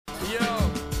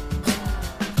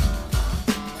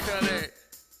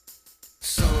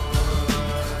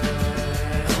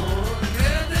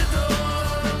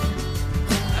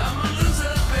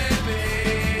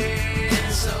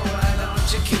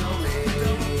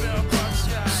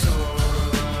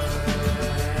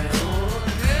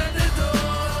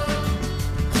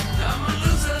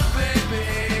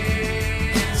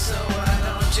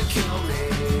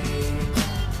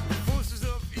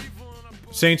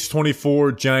Saints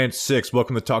 24, Giants 6.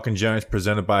 Welcome to Talking Giants,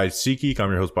 presented by SeatGeek.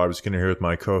 I'm your host, Bobby Skinner, here with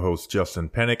my co-host, Justin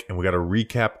Pennick, and we got a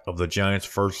recap of the Giants'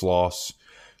 first loss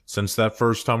since that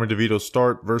first Tommy DeVito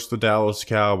start versus the Dallas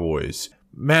Cowboys.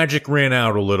 Magic ran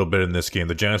out a little bit in this game.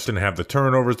 The Giants didn't have the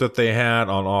turnovers that they had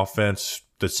on offense.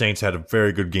 The Saints had a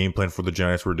very good game plan for the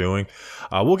Giants were doing.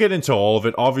 We'll get into all of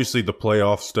it. Obviously, the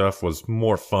playoff stuff was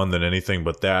more fun than anything,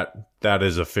 but that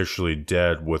is officially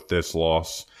dead with this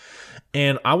loss.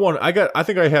 And I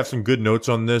think I have some good notes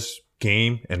on this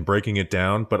game and breaking it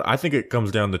down, but I think it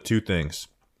comes down to two things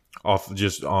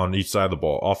just on each side of the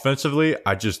ball. Offensively,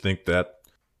 I just think that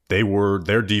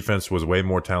their defense was way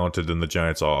more talented than the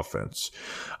Giants' offense.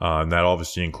 And that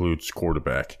obviously includes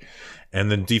quarterback.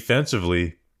 And then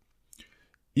defensively,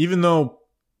 even though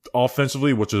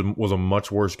offensively, which was a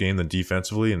much worse game than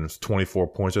defensively, and it's 24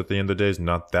 points at the end of the day, is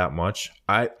not that much.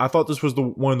 I thought this was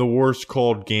one of the worst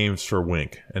called games for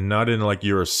Wink, and not in like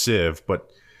you're a sieve, but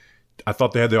I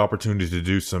thought they had the opportunity to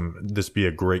do this be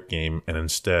a great game, and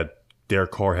instead,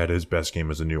 Derek Carr had his best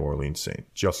game as a New Orleans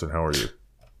Saint. Justin, how are you?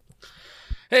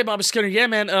 Hey, Bobby Skinner. Yeah,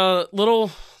 man, little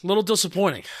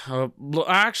disappointing.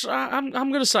 Actually,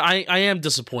 I'm gonna say I am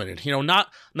disappointed. You know, not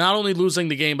only losing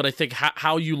the game, but I think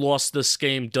how you lost this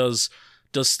game does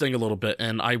sting a little bit.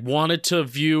 And I wanted to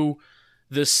view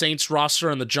this Saints roster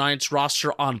and the Giants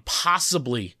roster on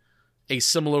possibly a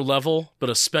similar level, but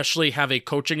especially have a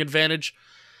coaching advantage.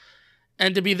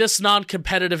 And to be this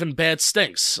non-competitive and bad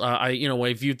stinks.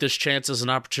 I viewed this chance as an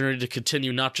opportunity to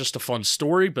continue not just a fun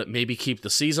story, but maybe keep the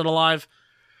season alive.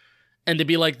 And to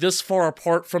be like this far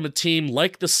apart from a team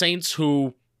like the Saints,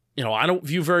 who, I don't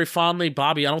view very fondly.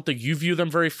 Bobby, I don't think you view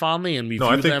them very fondly. And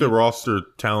I think the roster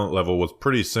talent level was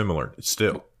pretty similar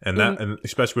still, and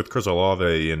especially with Chris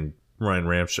Olave and Ryan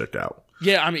Ramczyk out.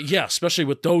 Yeah, especially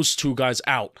with those two guys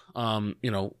out.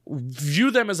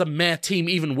 View them as a mad team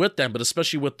even with them, but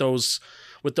especially with those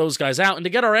guys out. And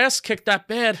to get our ass kicked that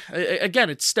bad,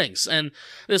 again, it stinks. And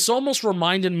this almost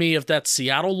reminded me of that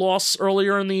Seattle loss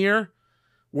earlier in the year,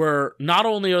 where not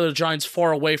only are the Giants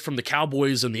far away from the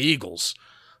Cowboys and the Eagles,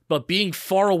 but being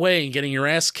far away and getting your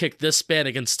ass kicked this bad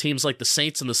against teams like the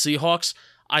Saints and the Seahawks,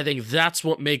 I think that's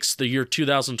what makes the year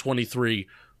 2023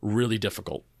 really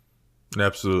difficult.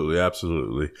 Absolutely.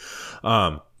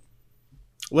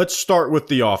 Let's start with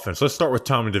the offense. Let's start with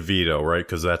Tommy DeVito, right?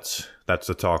 Because that's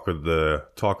the talk of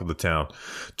the town.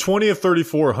 20 of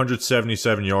 34,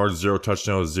 177 yards, 0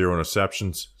 touchdowns, 0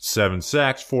 interceptions, 7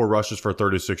 sacks, 4 rushes for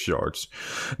 36 yards.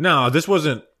 Now, this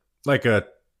wasn't like a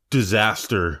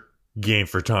disaster game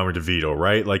for Tommy DeVito,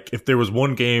 right? Like, if there was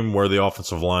one game where the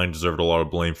offensive line deserved a lot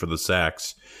of blame for the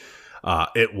sacks,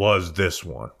 it was this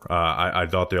one. I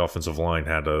thought the offensive line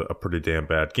had a pretty damn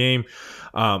bad game.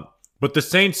 But the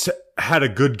Saints had a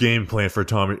good game plan for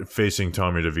facing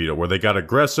Tommy DeVito, where they got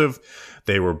aggressive,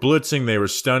 they were blitzing, they were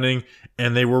stunning,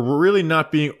 and they were really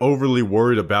not being overly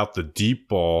worried about the deep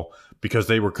ball because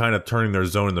they were kind of turning their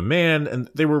zone into man, and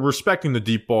they were respecting the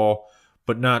deep ball,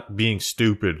 but not being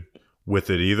stupid with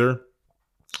it either.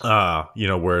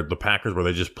 Where the Packers, where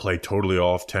they just play totally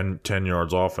off, 10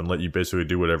 yards off, and let you basically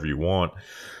do whatever you want.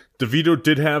 DeVito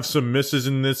did have some misses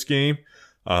in this game,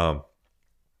 but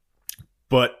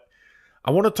I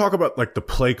want to talk about like the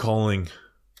play calling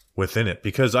within it,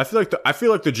 because I feel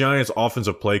like the Giants'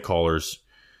 offensive play callers,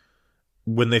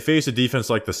 when they face a defense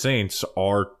like the Saints,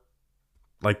 are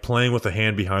like playing with a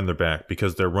hand behind their back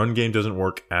because their run game doesn't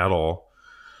work at all,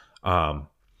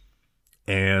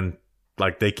 and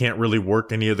like they can't really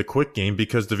work any of the quick game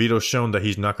because DeVito's shown that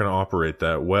he's not going to operate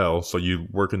that well. So you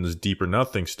work in this deep or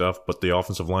nothing stuff, but the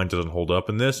offensive line doesn't hold up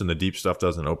in this, and the deep stuff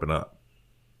doesn't open up.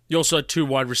 You also had 2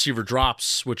 wide receiver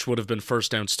drops, which would have been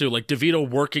first downs too. Like DeVito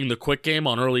working the quick game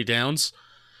on early downs.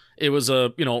 It was I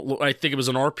think it was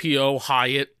an RPO,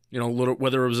 Hyatt,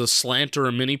 whether it was a slant or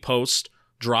a mini post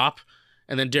drop.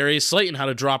 And then Darius Slayton had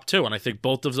a drop too. And I think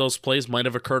both of those plays might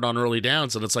have occurred on early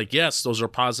downs. And it's like, yes, those are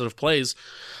positive plays.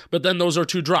 But then those are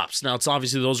 2 drops. Now, it's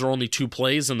obviously those are only 2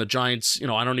 plays. And the Giants,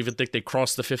 I don't even think they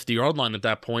crossed the 50-yard line at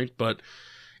that point. But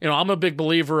I'm a big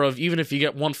believer of even if you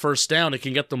get 1 first down, it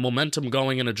can get the momentum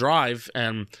going in a drive,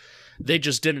 and they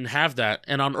just didn't have that.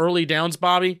 And on early downs,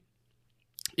 Bobby,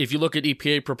 if you look at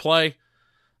EPA per play,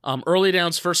 early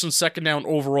downs, first and second down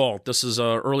overall, this is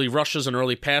early rushes and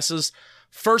early passes,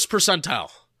 first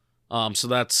percentile. So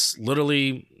that's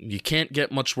literally, you can't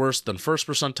get much worse than first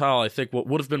percentile. I think what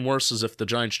would have been worse is if the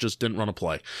Giants just didn't run a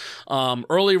play.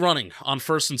 Early running on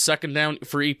first and second down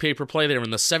for EPA per play, they were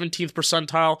in the 17th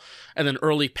percentile, and then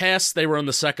early pass, they were in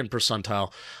the 2nd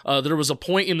percentile. There was a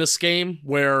point in this game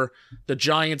where the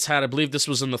Giants had, I believe this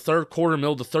was in the third quarter,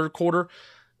 middle of the third quarter,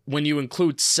 when you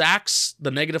include sacks,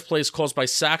 the negative plays caused by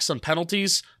sacks and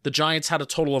penalties, the Giants had a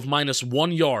total of minus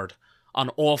 1 yard on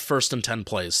all 1st and 10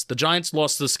 plays. The Giants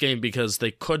lost this game because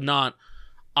they could not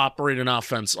operate an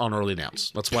offense on early downs.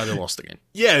 That's why they lost the game.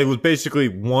 Yeah, it was basically,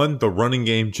 one, the running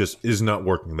game just is not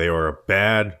working. They are a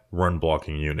bad run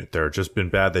blocking unit. They're just been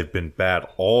bad. They've been bad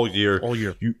all year. All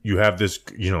year. You have this,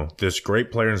 this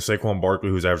great player in Saquon Barkley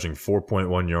who's averaging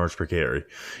 4.1 yards per carry.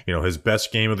 His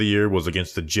best game of the year was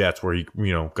against the Jets where he,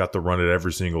 got to run it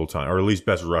every single time, or at least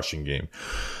best rushing game.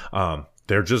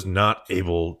 They're just not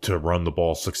able to run the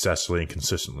ball successfully and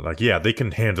consistently. Like, yeah, they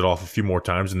can hand it off a few more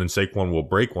times and then Saquon will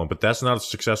break one, but that's not a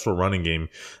successful running game,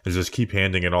 is just keep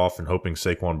handing it off and hoping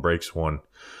Saquon breaks one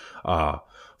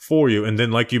for you. And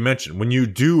then, like you mentioned, when you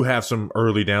do have some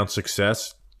early down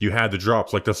success, you had the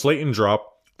drops. Like the Slayton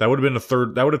drop, that would have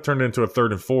been that would have turned into a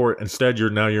 3rd and 4. Instead, you're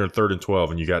in 3rd and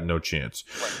 12 and you got no chance.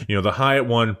 The Hyatt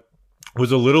one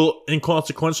was a little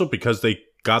inconsequential because they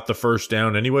got the first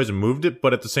down anyways and moved it.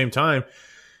 But at the same time,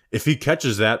 if he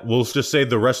catches that, we'll just say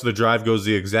the rest of the drive goes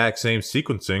the exact same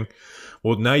sequencing.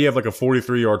 Well, now you have like a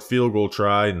 43-yard field goal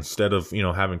try instead of,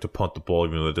 having to punt the ball,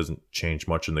 even though that doesn't change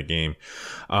much in the game.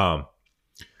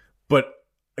 But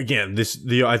again,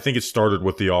 I think it started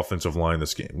with the offensive line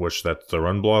this game, which that's the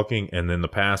run blocking, and then the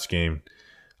pass game.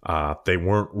 They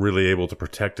weren't really able to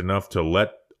protect enough to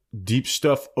let deep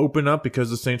stuff open up because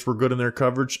the Saints were good in their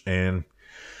coverage. And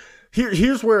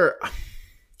here's where,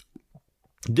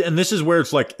 and this is where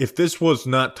it's like, if this was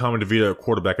not Tommy DeVito at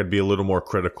quarterback, I'd be a little more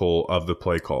critical of the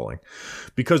play calling,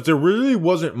 because there really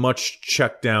wasn't much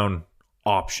check down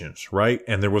options, right?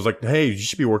 And there was like, hey, you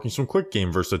should be working some quick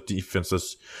game versus a defense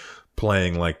that's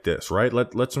playing like this, right?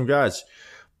 Let some guys.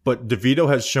 But DeVito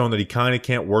has shown that he kind of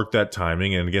can't work that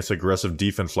timing, and against aggressive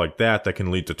defense like that can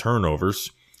lead to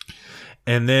turnovers.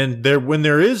 And then when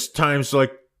there is times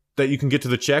like that you can get to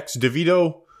the checks,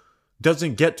 DeVito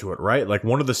doesn't get to it, right? Like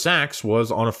one of the sacks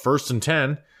was on a 1st and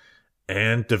 10,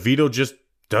 and DeVito just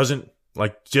doesn't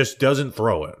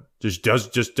throw it.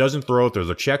 Just doesn't throw it. There's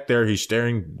a check there. He's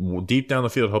staring deep down the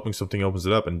field, hoping something opens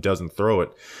it up, and doesn't throw it.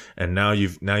 And now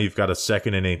you've got a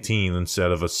 2nd and 18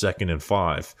 instead of a 2nd and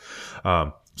 5.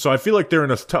 So I feel like they're in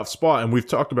a tough spot, and we've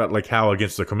talked about like how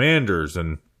against the Commanders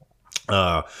and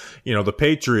the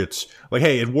Patriots, like,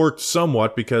 hey, it worked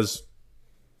somewhat because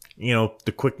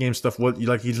the quick game stuff,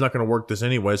 he's not going to work this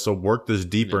anyway, so work this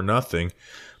deep or nothing.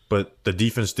 But the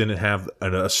defense didn't have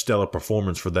a stellar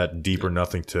performance for that deep or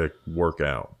nothing to work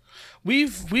out.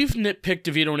 We've nitpicked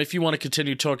DeVito, and if you want to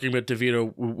continue talking about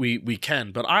DeVito, we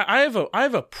can. But I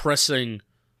have a pressing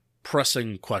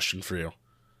question for you.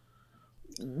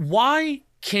 Why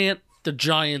can't the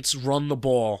Giants run the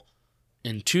ball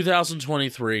in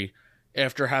 2023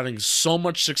 after having so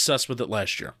much success with it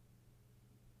last year?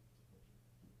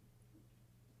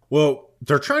 Well,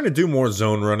 they're trying to do more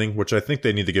zone running, which I think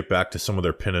they need to get back to some of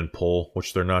their pin and pull,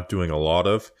 which they're not doing a lot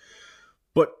of.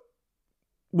 But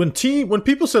when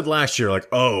people said last year, like,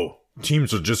 oh,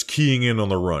 teams are just keying in on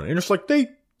the run, and it's like they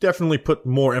definitely put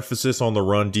more emphasis on the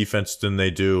run defense than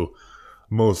they do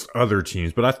most other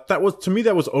teams. But that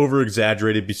was over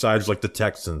exaggerated. Besides like the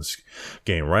Texans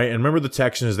game, right? And remember the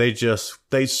Texans,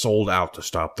 they sold out to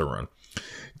stop the run.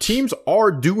 Teams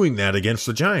are doing that against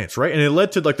the Giants, right? And it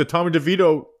led to like the Tommy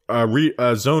DeVito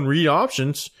zone read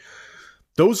options.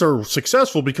 Those are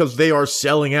successful because they are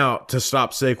selling out to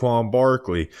stop Saquon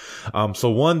Barkley. So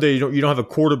one day you don't have a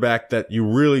quarterback that you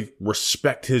really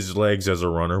respect his legs as a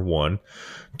runner. 1,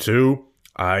 2.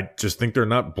 I just think they're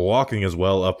not blocking as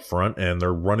well up front, and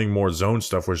they're running more zone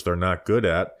stuff, which they're not good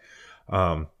at.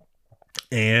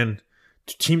 And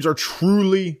teams are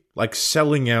truly like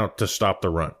selling out to stop the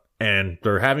run. And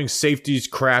they're having safeties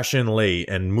crash in late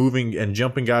and moving and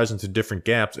jumping guys into different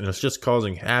gaps, and it's just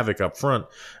causing havoc up front,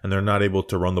 and they're not able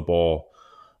to run the ball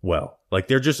well. Like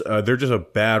they're just a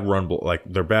bad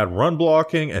they're bad run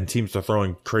blocking, and teams are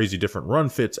throwing crazy different run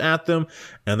fits at them,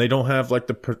 and they don't have like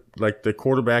the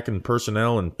quarterback and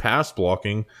personnel and pass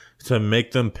blocking to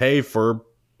make them pay for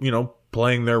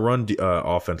playing their run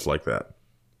offense like that.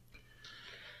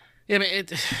 Yeah, I mean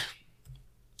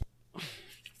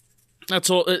that's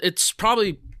all. It's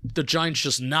probably the Giants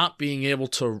just not being able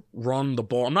to run the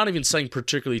ball. I'm not even saying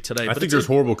particularly today. I think there's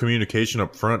horrible communication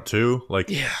up front too.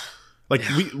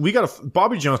 We got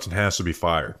Bobby Johnson has to be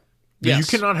fired. Yes. You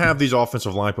cannot have these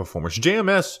offensive line performers.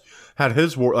 JMS had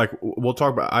his we'll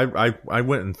talk about. I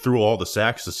went and threw all the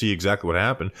sacks to see exactly what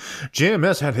happened.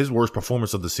 JMS had his worst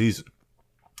performance of the season.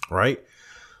 Right?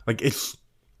 Like it's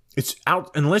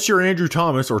out unless you're Andrew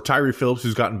Thomas or Tyree Phillips,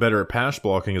 who's gotten better at pass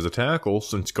blocking as a tackle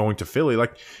since going to Philly.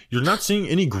 Like, you're not seeing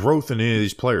any growth in any of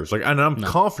these players. Like, and I'm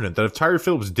confident that if Tyree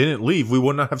Phillips didn't leave, we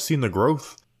would not have seen the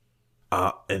growth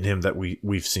in him that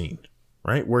we've seen.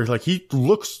 Right, where like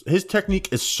his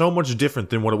technique is so much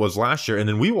different than what it was last year. And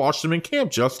then we watched him in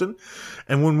camp, Justin,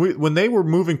 and when they were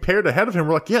moving paired ahead of him,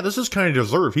 we're like, yeah, this is kind of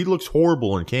deserved. He looks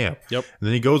horrible in camp. Yep. And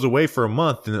then he goes away for a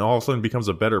month, and then all of a sudden becomes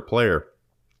a better player.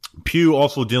 Pugh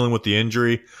also dealing with the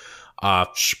injury.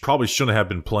 Probably shouldn't have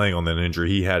been playing on that injury.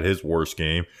 He had his worst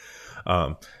game.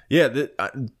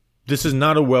 This is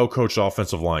not a well-coached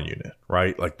offensive line unit,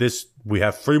 right? Like this, we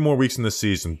have 3 more weeks in the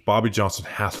season. Bobby Johnson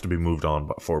has to be moved on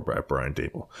for Brian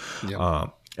Daboll. Yeah.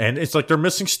 And it's like they're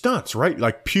missing stunts, right?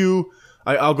 Like Pugh,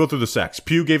 I'll go through the sacks.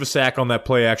 Pugh gave a sack on that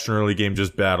play action early game,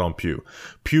 just bad on Pugh.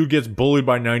 Pugh gets bullied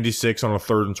by 96 on a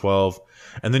 3rd and 12.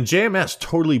 And then JMS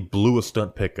totally blew a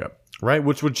stunt pickup, right?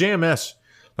 Which with JMS,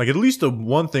 like at least the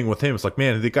one thing with him, it's like,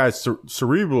 man, the guy's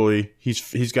cerebrally,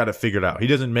 he's got it figured out. He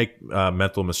doesn't make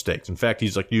mental mistakes. In fact,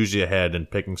 he's like usually ahead and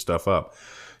picking stuff up.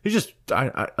 He just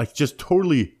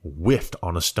totally whiffed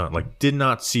on a stunt. Like did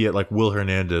not see it like Will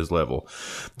Hernandez level.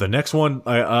 The next one,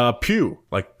 Pugh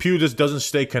just doesn't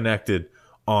stay connected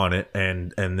on it,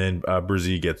 and then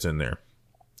Brzee gets in there.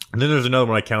 And then there's another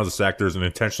one I count as a sack. There's an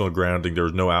intentional grounding. There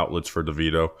was no outlets for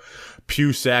DeVito.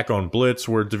 Pugh sack on blitz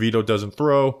where DeVito doesn't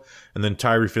throw. And then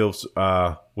Tyree Phillips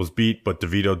was beat, but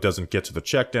DeVito doesn't get to the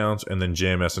checkdowns. And then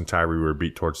JMS and Tyree were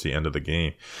beat towards the end of the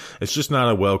game. It's just not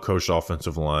a well-coached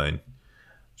offensive line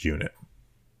unit.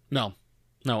 No.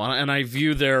 And I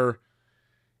view their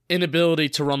inability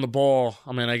to run the ball,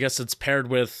 I mean, I guess it's paired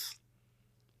with...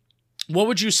 What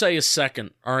would you say is second?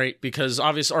 All right, because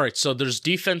obviously, all right, so there's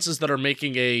defenses that are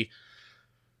making a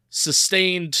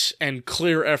sustained and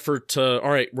clear effort to,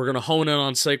 all right, we're going to hone in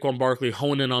on Saquon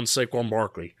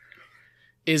Barkley.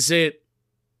 Is it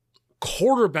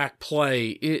quarterback play?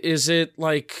 Is it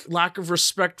like lack of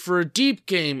respect for a deep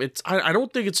game? I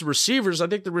don't think it's the receivers. I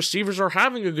think the receivers are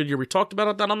having a good year. We talked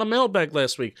about that on the mailbag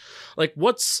last week. Like,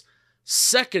 what's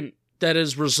second that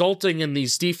is resulting in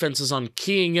these defenses on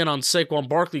keying in on Saquon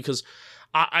Barkley? Because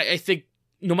I think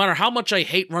no matter how much I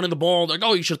hate running the ball, like,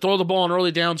 oh, you should throw the ball on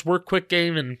early downs, work quick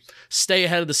game, and stay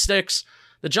ahead of the sticks.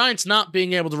 The Giants not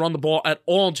being able to run the ball at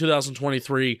all in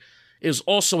 2023 is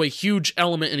also a huge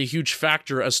element and a huge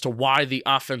factor as to why the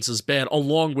offense is bad,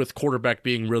 along with quarterback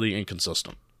being really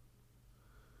inconsistent.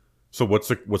 So what's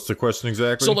the question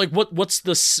exactly? So like what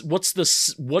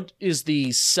is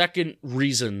the second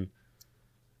reason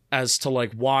as to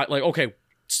like why, like, okay,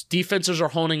 defenses are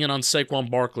honing in on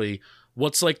Saquon Barkley.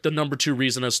 What's like the number 2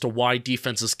 reason as to why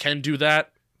defenses can do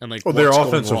that? And like, their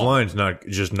offensive line's not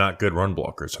good run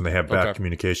blockers, and they have bad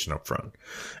communication up front.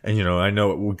 And I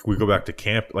know we go back to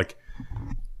camp, like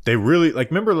they really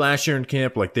remember last year in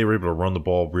camp, like they were able to run the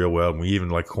ball real well, and we even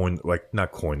not coined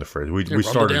the phrase. We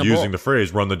started using the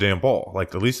phrase "run the damn ball."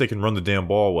 Like at least they can run the damn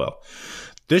ball well.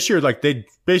 This year, like they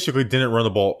basically didn't run the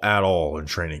ball at all in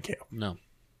training camp. No,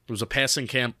 it was a passing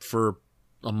camp for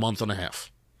a month and a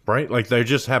half. Right? Like they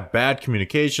just have bad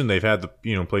communication. They've had to,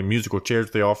 play musical chairs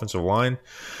with the offensive line,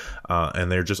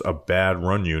 and they're just a bad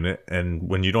run unit. And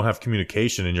when you don't have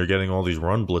communication and you're getting all these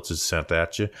run blitzes sent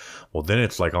at you, well, then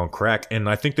it's like on crack. And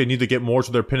I think they need to get more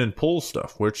to their pin and pull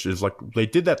stuff, which is like they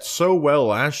did that so well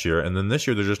last year, and then this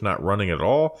year they're just not running at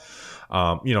all.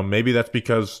 Maybe that's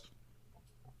because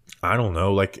I don't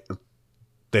know, like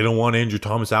they don't want Andrew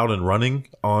Thomas out and running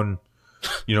on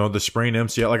the sprained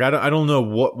MCL. Like I don't know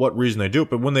what reason they do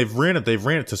it, but when they've ran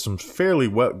it to some fairly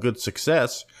good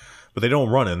success, but they don't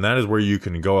run it. And that is where you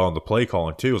can go on the play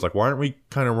calling too. It's like, why aren't we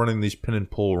kind of running these pin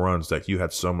and pull runs that you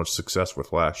had so much success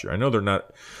with last year? I know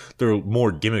they're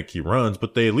more gimmicky runs,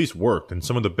 but they at least worked. And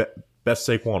some of the best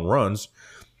Saquon runs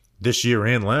this year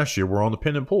and last year were on the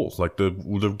pin and pulls. Like the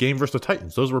game versus the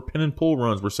Titans, those were pin and pull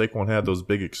runs where Saquon had those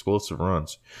big explosive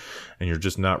runs. And you're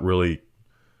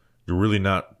really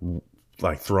not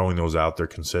like throwing those out there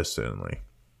consistently.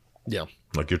 Yeah.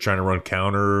 Like you're trying to run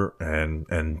counter and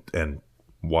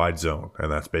wide zone,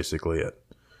 and that's basically it.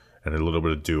 And a little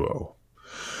bit of duo.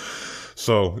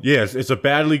 So yeah, it's a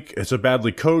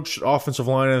badly coached offensive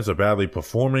line, and it's a badly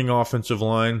performing offensive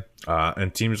line.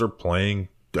 And teams are playing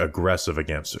aggressive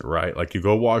against it, right? Like you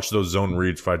go watch those zone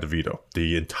reads by DeVito.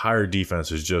 The entire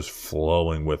defense is just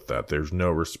flowing with that. There's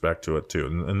no respect to it too.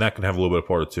 And that can have a little bit of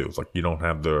part of it too. It's like you don't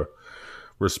have the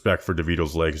respect for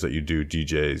DeVito's legs that you do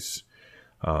DJ's.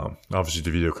 Obviously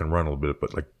DeVito can run a little bit,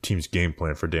 but like teams game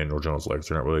plan for Daniel Jones' legs.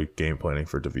 They're not really game planning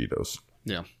for DeVito's.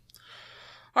 Yeah.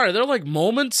 All right, are there like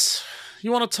moments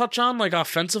you want to touch on, like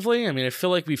offensively? I mean, I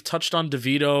feel like we've touched on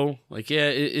DeVito. Like, yeah,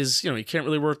 it is, you can't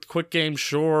really work the quick game,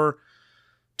 sure.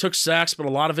 Took sacks, but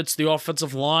a lot of it's the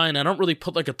offensive line. I don't really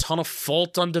put like a ton of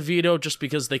fault on DeVito just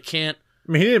because they can't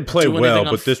I mean, he didn't play do well,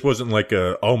 anything but this wasn't like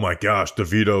a, oh my gosh,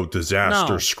 DeVito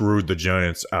disaster No. screwed the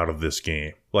Giants out of this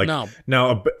game. Like, No.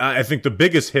 now, I think the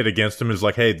biggest hit against him is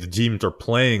like, hey, the teams are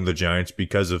playing the Giants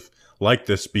because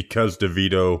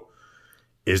DeVito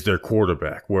is their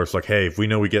quarterback. Where it's like, hey, if we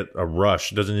know we get a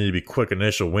rush, it doesn't need to be quick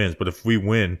initial wins, but if we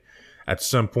win at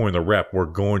some point in the rep, we're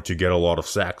going to get a lot of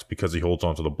sacks because he holds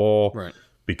onto the ball, Right.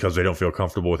 because they don't feel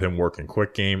comfortable with him working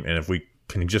quick game, and if we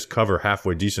can just cover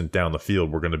halfway decent down the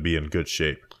field, we're going to be in good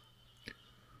shape.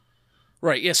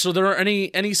 Right. Yeah. So there are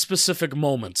any specific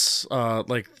moments,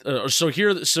 so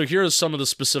here are some of the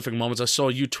specific moments. I saw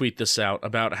you tweet this out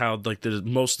about how like the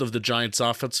most of the Giants'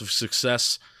 offensive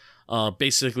success,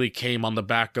 basically came on the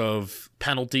back of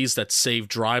penalties that saved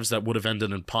drives that would have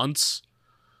ended in punts.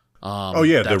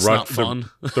 That's not fun.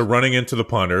 The running into the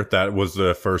punter, that was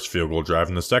the first field goal drive,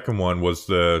 and the second one was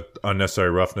the unnecessary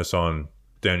roughness on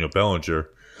Daniel Bellinger,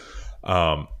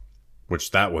 which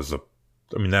that was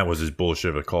as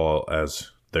bullshit a call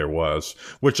as there was,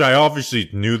 which I obviously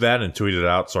knew that and tweeted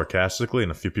out sarcastically,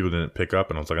 and a few people didn't pick up,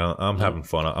 and I was like, I'm having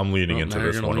fun. I'm leaning into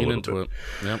this one a little bit.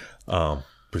 Yep. But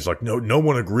he's like, no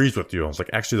one agrees with you. I was like,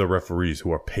 actually, the referees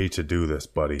who are paid to do this,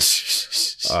 buddy,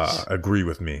 agree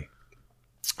with me.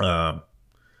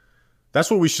 That's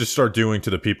what we should start doing to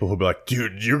the people who be like,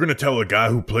 dude, you're going to tell a guy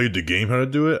who played the game how to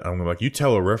do it? I'm going to be like, you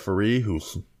tell a referee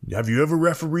have you ever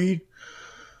refereed?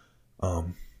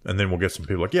 And then we'll get some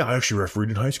people like, yeah, I actually refereed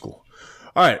in high school.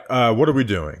 All right. What are we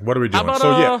doing?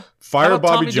 About, fire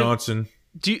Bobby Johnson.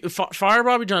 Fire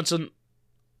Bobby Johnson.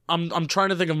 I'm trying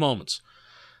to think of moments.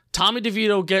 Tommy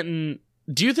DeVito getting,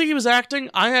 do you think he was acting?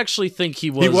 I actually think he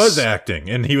was. He was acting,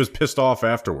 and he was pissed off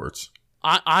afterwards.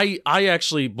 I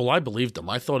actually, I believed him.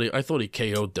 I thought he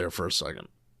KO'd there for a second.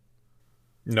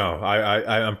 No,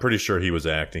 I'm pretty sure he was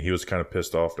acting. He was kind of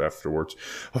pissed off afterwards.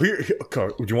 Okay,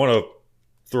 do you want to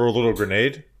throw a little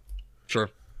grenade? Sure.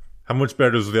 How much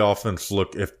better does the offense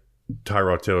look if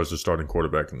Tyrod Taylor's the starting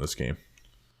quarterback in this game?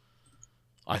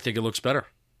 I think it looks better.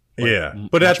 Yeah,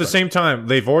 but at the same time,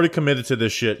 they've already committed to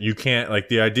this shit. You can't, like,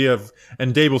 the idea of,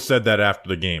 and Dable said that after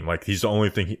the game, like, this is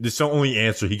the only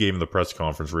answer he gave in the press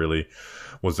conference, really,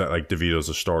 was that, like, DeVito's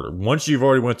a starter. Once you've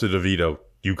already went to DeVito,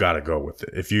 you got to go with it.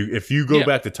 If you go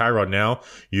back to Tyrod now,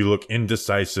 you look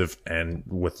indecisive, and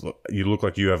you look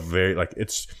like you have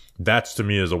that's to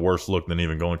me is a worse look than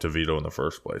even going to DeVito in the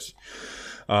first place.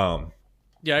 Yeah,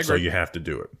 I agree. So you have to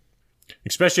do it.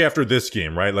 Especially after this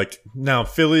game, right? Like, now,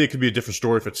 Philly, it could be a different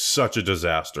story if it's such a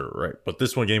disaster, right? But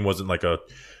this one game wasn't like a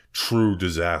true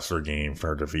disaster game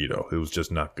for DeVito. It was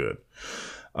just not good.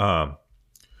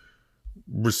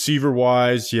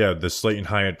 Receiver-wise, yeah, the Slayton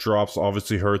Hyatt drops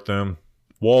obviously hurt them.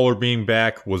 Waller being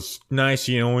back was nice.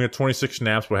 He only had 26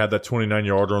 snaps, but had that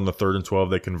 29-yarder on the 3rd and 12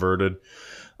 they converted.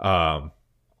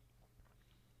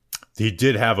 He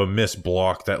did have a missed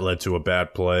block that led to a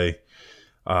bad play.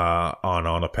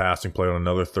 On a passing play on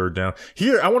another 3rd down.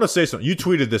 Here, I want to say something. You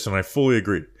tweeted this, and I fully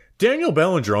agree. Daniel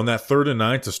Bellinger on that 3rd and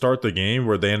 9 to start the game,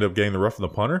 where they ended up getting the rough and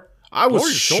the punter. I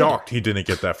was shocked he didn't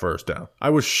get that first down.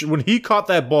 When he caught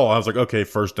that ball, I was like, okay,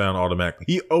 first down automatically.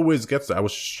 He always gets that. I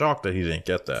was shocked that he didn't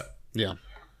get that. Yeah.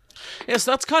 Yes,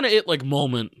 that's kind of it. Like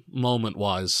moment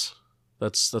wise,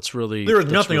 that's really there was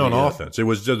that's nothing really on offense. It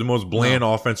was just the most bland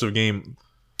offensive game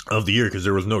of the year because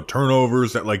there was no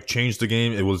turnovers that like changed the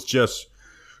game. It was just.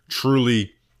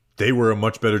 Truly, they were a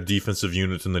much better defensive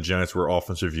unit than the Giants were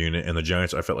offensive unit, and the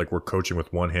Giants, I felt like, were coaching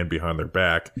with one hand behind their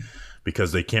back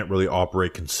because they can't really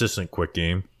operate consistent quick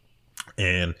game,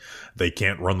 and they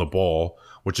can't run the ball,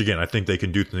 which, again, I think they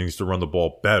can do things to run the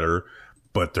ball better,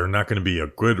 but they're not going to be a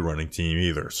good running team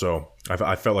either. So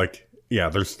I felt like, yeah,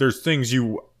 there's things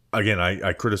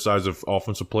I criticize of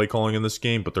offensive play calling in this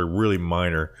game, but they're really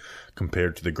minor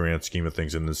compared to the grand scheme of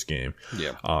things in this game.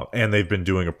 Yeah. And they've been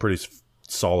doing a pretty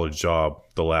solid job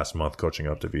the last month coaching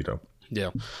up DeVito.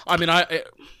 Yeah. I mean,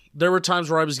 there were times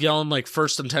where I was yelling like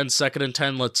 1st and 10, 2nd and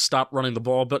 10, let's stop running the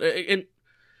ball. But in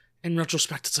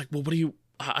retrospect, it's like, well, what do you?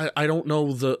 I don't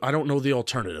know the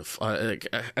alternative.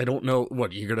 I don't know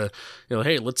what you're gonna.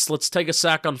 Hey, let's take a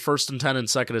sack on 1st and 10 and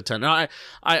 2nd and 10. Now,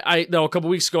 I know a couple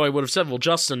weeks ago I would have said, well,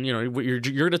 Justin, you're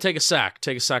gonna take a sack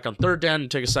on 3rd down,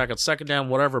 take a sack on 2nd down,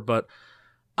 whatever. But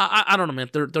I don't know, man.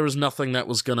 There was nothing that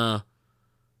was gonna.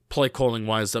 Play calling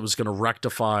wise that was going to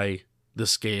rectify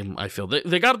this game. I feel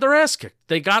they got their ass kicked.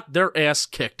 They got their ass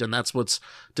kicked, and that's what's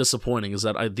disappointing is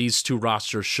that these two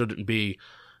rosters shouldn't be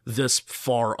this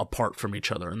far apart from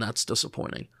each other, and that's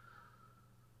disappointing.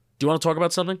 Do you want to talk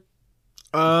about something?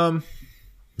 Yeah.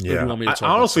 I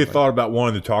honestly thought about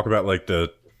wanting to talk about like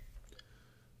the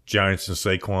Giants and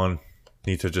Saquon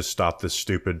need to just stop this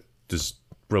stupid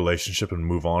relationship and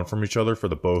move on from each other for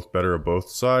the both better of both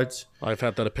sides. I've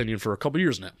had that opinion for a couple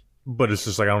years now. But it's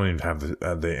just like I don't even have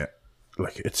the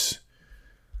like it's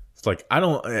like I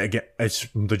don't again. It's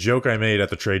the joke I made at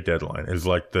the trade deadline is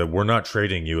like we're not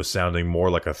trading you is sounding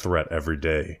more like a threat every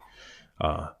day.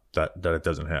 That it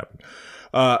doesn't happen.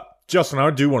 Justin, I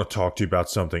do want to talk to you about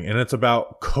something, and it's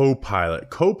about Copilot.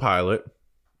 Copilot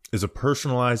is a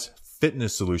personalized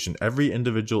fitness solution. Every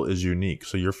individual is unique,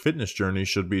 so your fitness journey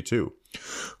should be too.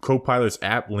 Copilot's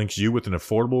app links you with an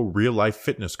affordable, real-life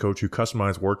fitness coach who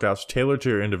customizes workouts tailored to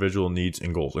your individual needs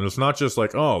and goals. And it's not just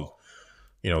like, oh,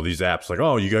 you know, these apps like,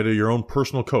 oh, you got your own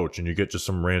personal coach and you get just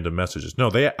some random messages. No,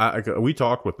 we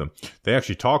talked with them. They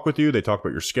actually talk with you. They talk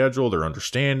about your schedule, their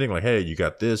understanding. Like, hey, you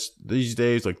got this these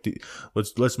days. Like,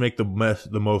 let's make the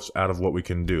most out of what we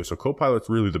can do. So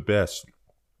Copilot's really the best.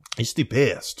 It's the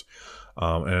best.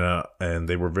 And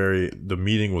the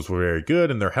meeting was very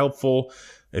good and they're helpful.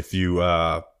 If you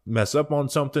mess up on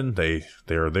something, they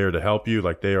are there to help you.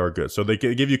 Like, they are good. So they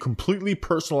give you completely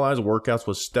personalized workouts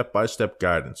with step-by-step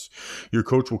guidance. Your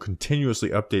coach will continuously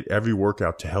update every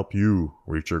workout to help you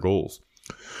reach your goals.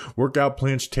 Workout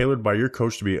plans tailored by your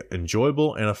coach to be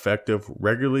enjoyable and effective,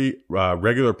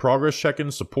 regular progress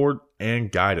check-ins, support,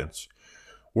 and guidance.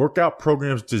 Workout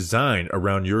programs designed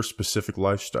around your specific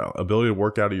lifestyle, ability to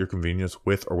work out at your convenience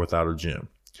with or without a gym.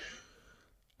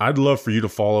 I'd love for you to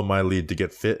follow my lead to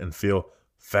get fit and feel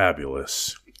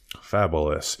fabulous.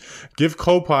 Give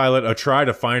Copilot a try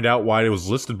to find out why it was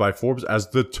listed by Forbes as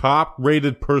the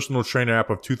top-rated personal trainer app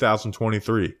of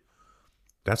 2023.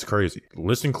 That's crazy.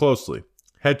 Listen closely.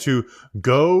 Head to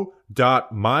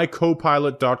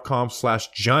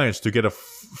go.mycopilot.com/giants to get a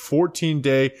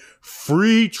 14-day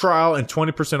free trial and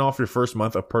 20% off your first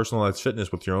month of personalized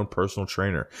fitness with your own personal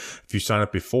trainer if you sign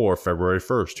up before February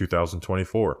 1st,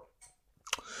 2024.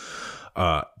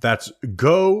 That's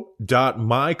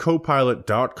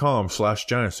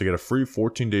go.mycopilot.com/giants to get a free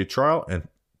 14-day trial and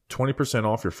 20%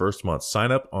 off your first month.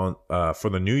 Sign up for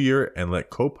the new year and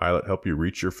let Copilot help you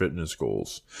reach your fitness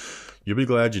goals. You'll be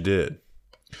glad you did.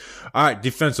 All right,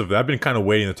 defensively, I've been kind of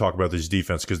waiting to talk about this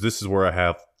defense because this is where I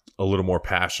have a little more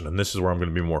passion, and this is where I'm going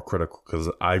to be more critical because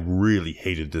I really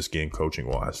hated this game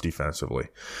coaching-wise defensively.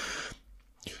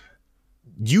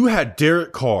 You had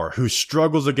Derek Carr, who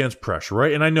struggles against pressure,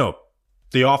 right? And I know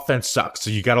the offense sucks, so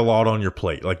you got a lot on your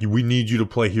plate. Like, we need you to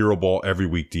play hero ball every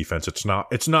week defense. It's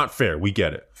not fair. We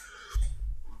get it.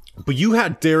 But you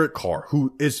had Derek Carr,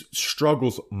 who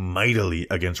struggles mightily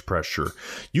against pressure.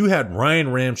 You had Ryan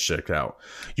Ramczyk out.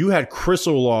 You had Chris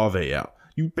Olave out.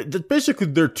 Basically,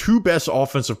 their two best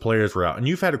offensive players were out. And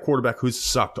you've had a quarterback who's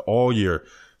sucked all year,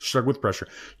 struggled with pressure.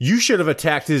 You should have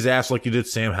attacked his ass like you did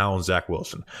Sam Howell and Zach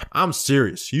Wilson. I'm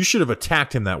serious. You should have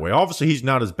attacked him that way. Obviously, he's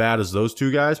not as bad as those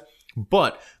two guys,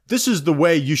 but this is the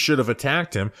way you should have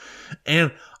attacked him.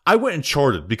 And I went and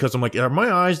charted because I'm like, are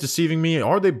my eyes deceiving me?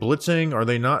 Are they blitzing? Are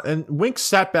they not? And Wink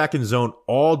sat back in zone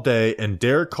all day, and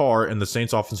Derek Carr and the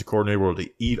Saints offensive coordinator were able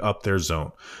to eat up their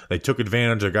zone. They took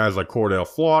advantage of guys like Cordell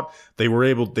Flott. They were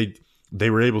able to,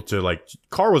 like,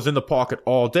 Carr was in the pocket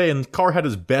all day, and Carr had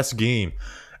his best game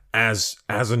as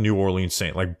a New Orleans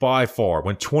Saint, like, by far.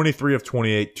 Went 23 of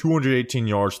 28, 218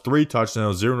 yards, 3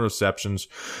 touchdowns, 0 interceptions,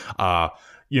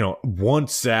 1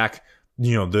 sack.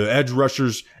 The edge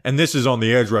rushers, and this is on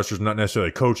the edge rushers, not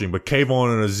necessarily coaching, but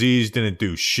Kayvon and Azeez didn't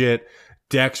do shit.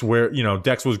 Dex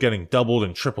was getting doubled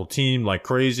and triple teamed like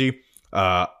crazy.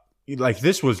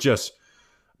 This was just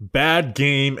bad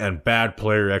game and bad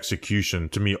player execution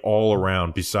to me all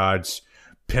around, besides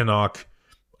Pinnock,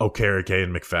 Okereke,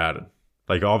 and McFadden.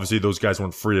 Like, obviously those guys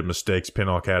weren't free of mistakes.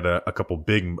 Pinnock had a couple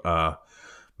big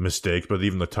mistake, but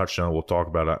even the touchdown we'll talk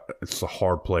about, it's a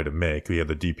hard play to make. We had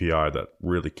the DPI that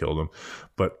really killed him.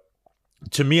 But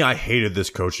to me, I hated this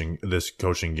coaching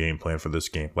game plan for this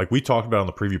game. Like we talked about on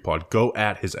the preview pod, go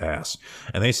at his ass.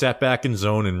 And they sat back in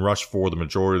zone and rushed for the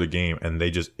majority of the game, and they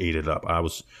just ate it up. I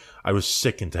was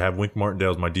sickened to have Wink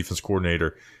Martindale as my defense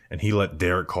coordinator, and he let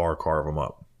Derek Carr carve him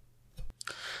up.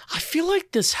 I feel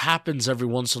like this happens every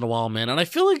once in a while, man. And I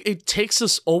feel like it takes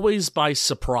us always by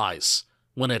surprise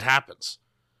when it happens.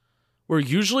 Where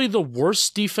usually the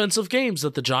worst defensive games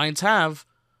that the Giants have,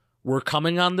 we're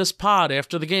coming on this pod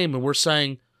after the game and we're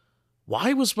saying,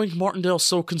 why was Wink Martindale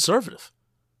so conservative?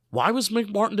 Why was Wink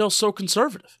Martindale so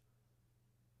conservative?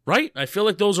 Right? I feel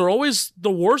like those are always the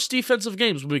worst defensive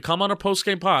games. When we come on a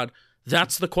post-game pod,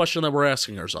 that's the question that we're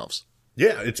asking ourselves.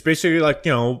 Yeah, it's basically like,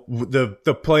 the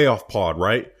playoff pod,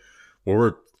 right? Where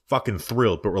we're fucking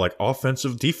thrilled, but we're like,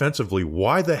 defensively,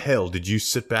 why the hell did you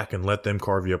sit back and let them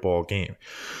carve you up all game?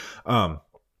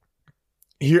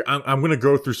 here I'm going to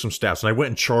go through some stats, and I went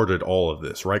and charted all of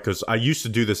this, right? Because I used to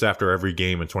do this after every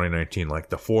game in 2019, like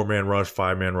the 4-man rush,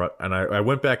 5-man rush, and I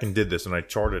went back and did this, and I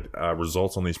charted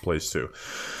results on these plays too.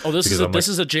 Oh, this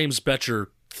is a James Betcher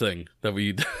thing that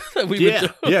we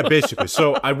yeah, basically.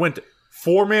 So I went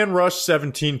 4-man rush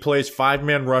 17 plays,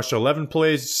 5-man rush 11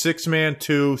 plays, 6-man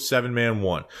 2, 7-man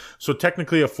 1. So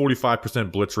technically a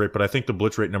 45% blitz rate, but I think the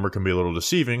blitz rate number can be a little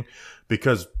deceiving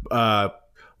because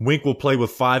Wink will play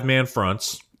with 5-man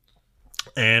fronts,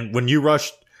 and when you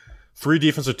rush 3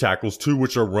 defensive tackles, 2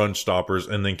 which are run stoppers,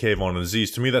 and then Kayvon and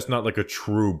Azeez, to me that's not like a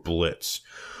true blitz.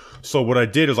 So what I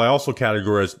did is I also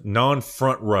categorized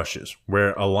non-front rushes,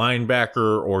 where a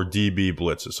linebacker or DB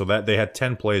blitzes. So that they had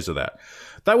 10 plays of that.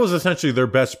 That was essentially their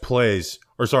best plays,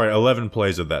 11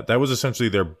 plays of that. That was essentially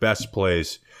their best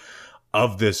plays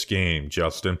of this game,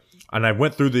 Justin. And I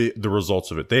went through the results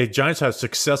of it. The Giants had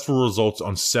successful results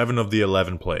on 7 of the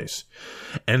 11 plays.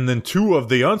 And then 2 of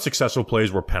the unsuccessful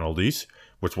plays were penalties,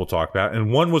 which we'll talk about.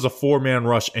 And 1 was a 4-man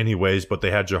rush anyways, but they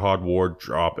had Jihad Ward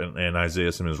drop and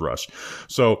Isaiah Simmons rush.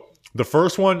 So the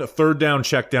first one, 3rd down,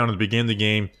 check down at the beginning of the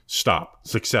game, stop,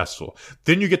 successful.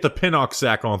 Then you get the Pinnock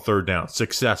sack on 3rd down,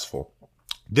 successful.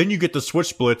 Then you get the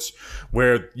switch blitz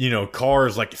where, Carr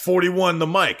is like 41 the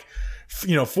mic.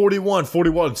 41,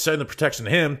 setting the protection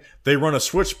to him. They run a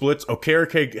switch blitz.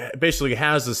 Okereke basically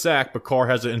has the sack, but Carr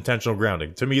has an intentional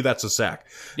grounding. To me, that's a sack.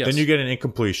 Yes. Then you get an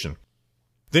incompletion.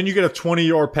 Then you get a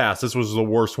 20-yard pass. This was the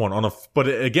worst one. But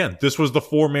again, this was the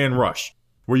 4-man rush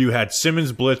where you had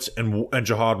Simmons blitz and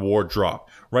Jihad Ward drop,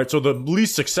 right? So the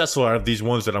least successful out of these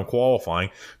ones that I'm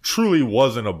qualifying truly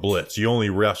wasn't a blitz. You only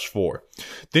rushed 4.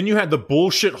 Then you had the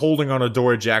bullshit holding on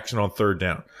Adoree Jackson on 3rd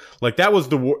down. Like that was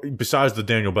besides the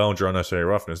Daniel Bellinger unnecessary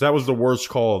roughness, that was the worst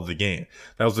call of the game.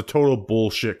 That was a total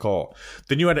bullshit call.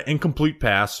 Then you had an incomplete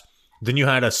pass. Then you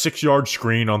had a 6-yard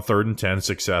screen on 3rd and 10,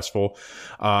 successful.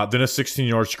 Then a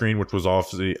 16-yard screen, which was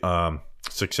obviously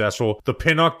successful. The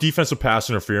Pinnock defensive pass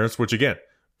interference, which again,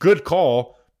 good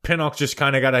call. Pinnock just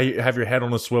kind of got to have your head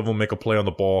on a swivel, make a play on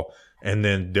the ball, and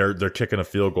then they're kicking a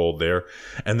field goal there.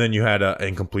 And then you had an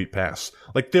incomplete pass.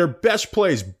 Like their best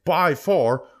plays by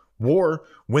far were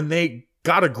when they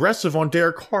got aggressive on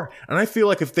Derek Carr. And I feel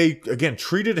like if they, again,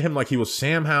 treated him like he was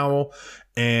Sam Howell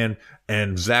and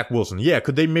Zach Wilson, yeah,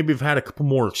 could they maybe have had a couple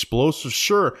more explosives?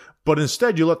 Sure. But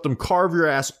instead, you let them carve your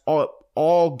ass up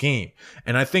all game.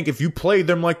 And I think if you play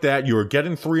them like that, you are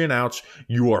getting 3 and outs.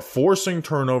 You are forcing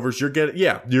turnovers. You're going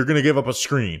to give up a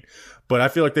screen. But I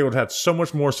feel like they would have had so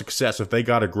much more success if they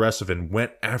got aggressive and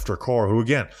went after Carr, who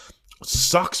again,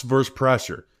 sucks versus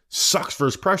pressure.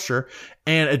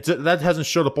 And that hasn't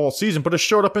showed up all season, but it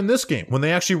showed up in this game. When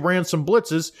they actually ran some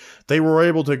blitzes, they were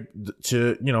able to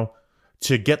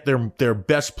get their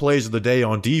best plays of the day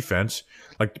on defense.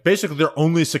 Like basically their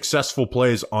only successful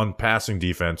plays on passing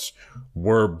defense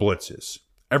were blitzes.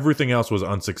 Everything else was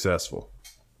unsuccessful.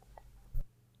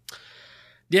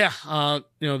 Yeah,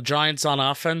 Giants on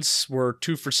offense were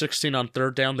 2 for 16 on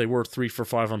 3rd down. They were 3 for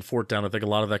 5 on 4th down. I think a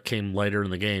lot of that came later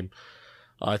in the game.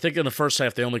 I think in the first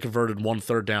half they only converted 1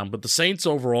 3rd down, but the Saints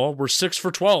overall were 6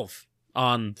 for 12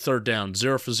 on 3rd down,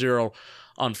 0 for 0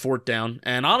 on 4th down.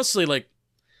 And honestly,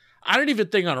 I don't even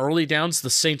think on early downs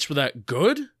the Saints were that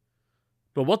good,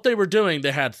 but what they were doing,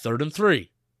 they had 3rd and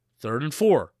 3, 3rd and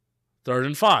 4, 3rd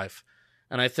and 5.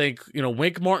 And I think,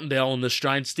 Wink Martindale and this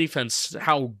Giants defense,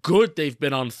 how good they've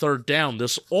been on 3rd down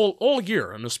this all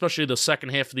year, and especially the second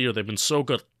half of the year, they've been so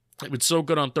good. They've been so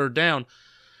good on 3rd down.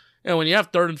 When you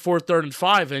have 3rd and 4, 3rd and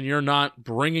 5, and you're not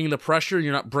bringing the pressure,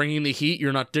 you're not bringing the heat,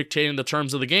 you're not dictating the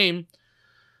terms of the game,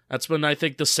 that's when I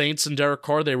think the Saints and Derek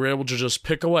Carr, they were able to just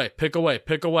pick away.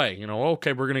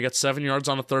 Okay, we're going to get 7 yards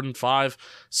on a 3rd and 5,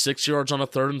 6 yards on a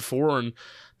 3rd and 4, and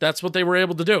that's what they were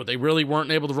able to do. They really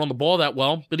weren't able to run the ball that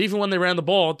well, but even when they ran the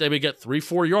ball, they would get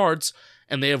 3-4 yards,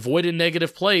 and they avoided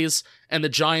negative plays, and the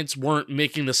Giants weren't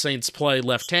making the Saints play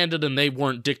left-handed, and they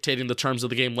weren't dictating the terms of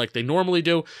the game like they normally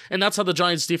do, and that's how the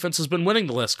Giants defense has been winning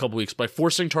the last couple weeks, by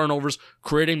forcing turnovers,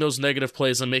 creating those negative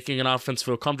plays, and making an offense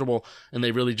feel comfortable, and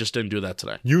they really just didn't do that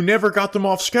today. You never got them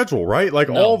off schedule, right?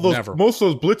 Most of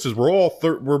those blitzes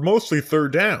were mostly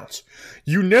 3rd downs.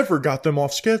 You never got them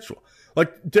off schedule.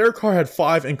 Derek Carr had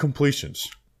 5 incompletions.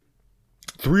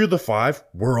 3 of the 5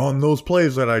 were on those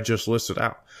plays that I just listed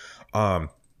out.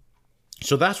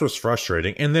 So that's what's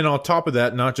frustrating. And then on top of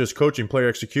that, not just coaching, player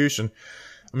execution.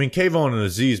 I mean, Kayvon and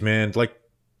Azeez, man,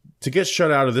 to get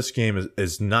shut out of this game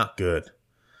is not good.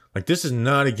 This is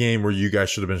not a game where you guys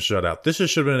should have been shut out. This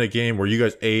should have been a game where you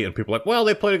guys ate and people are like, well,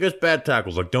 they played against bad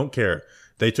tackles. Don't care.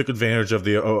 They took advantage of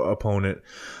the opponent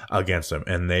against them,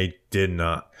 and they did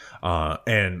not.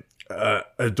 And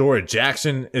Adoree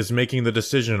Jackson is making the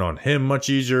decision on him much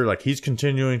easier. Like, he's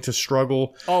continuing to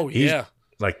struggle. Oh, yeah.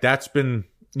 Like, that's been,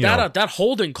 that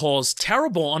holding call is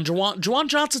terrible on Juwan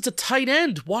Johnson's a tight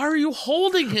end. Why are you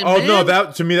holding him, Oh, man? no,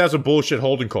 that, to me, that's a bullshit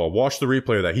holding call. Watch the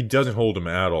replay of that. He doesn't hold him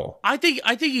at all. I think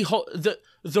he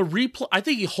the replay. I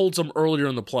think he holds him earlier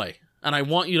in the play, and I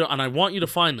want you to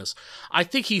find this. I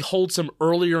think he holds him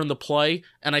earlier in the play,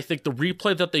 and I think the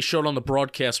replay that they showed on the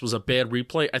broadcast was a bad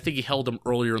replay. I think he held him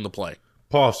earlier in the play.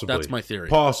 Possibly. That's my theory.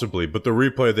 Possibly, but the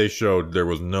replay they showed, there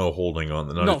was no holding on.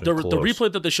 The replay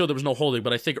that they showed, there was no holding,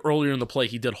 but I think earlier in the play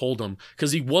he did hold him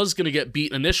because he was going to get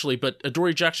beat initially, but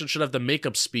Adoree Jackson should have the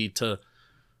makeup speed to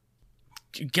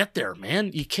get there,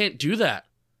 man. You can't do that.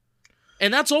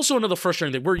 And that's also another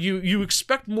frustrating thing, where you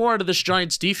expect more out of this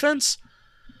Giants defense.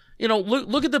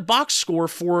 Look at the box score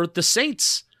for the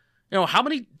Saints. How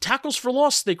many tackles for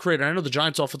loss they created? I know the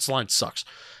Giants' offensive line sucks.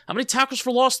 How many tackles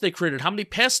for loss they created? How many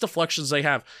pass deflections they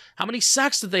have? How many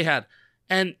sacks did they had?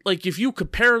 And like, if you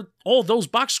compare all those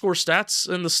box score stats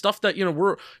and the stuff that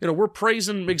we're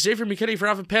praising Xavier McKinney for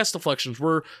having pass deflections,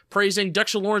 we're praising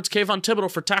Dexter Lawrence, Kayvon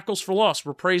Thibodeau for tackles for loss,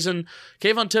 we're praising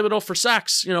Kayvon Thibodeau for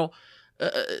sacks.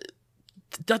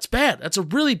 That's bad. That's a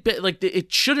really bad. Like,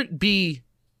 it shouldn't be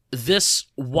this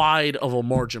wide of a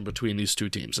margin between these two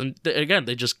teams. And again,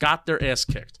 they just got their ass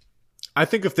kicked. I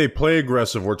think if they play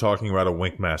aggressive, we're talking about a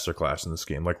Wink masterclass in this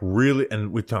game. Like, really,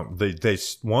 and they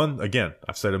won, again,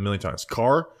 I've said it a million times,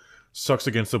 Carr sucks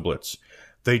against the blitz.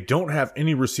 They don't have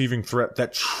any receiving threat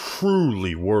that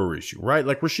truly worries you, right?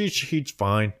 Like, Rashid Shaheed's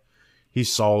fine.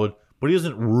 He's solid, but he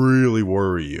doesn't really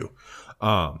worry you.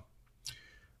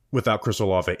 Without Chris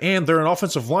Olave. And they're an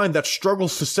offensive line that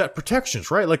struggles to set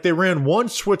protections, right? Like, they ran one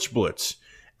switch blitz,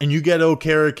 and you get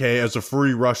Okereke as a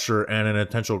free rusher and an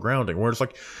intentional grounding, where it's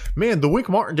like, man, the Wink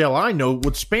Martindale I know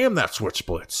would spam that switch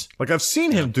blitz. Like, I've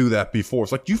seen him do that before.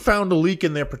 It's like, you found a leak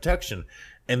in their protection,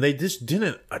 and they just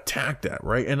didn't attack that,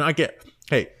 right? And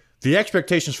hey, the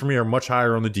expectations for me are much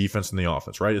higher on the defense than the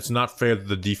offense, right? It's not fair that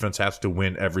the defense has to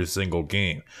win every single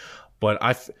game. But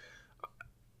I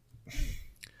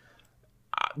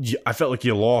felt like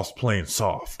you lost playing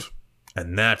soft.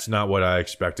 And that's not what I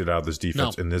expected out of this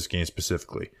defense in this game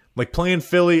specifically. Like, playing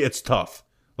Philly, it's tough.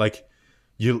 Like,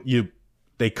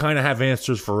 they kind of have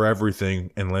answers for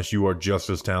everything unless you are just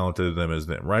as talented as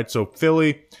them, right? So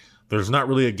Philly, there's not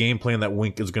really a game plan that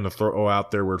Wink is going to throw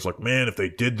out there where it's like, man, if they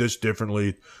did this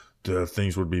differently, the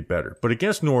things would be better. But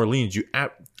against New Orleans,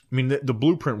 the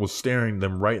blueprint was staring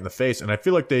them right in the face. And I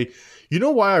feel like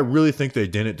why I really think they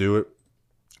didn't do it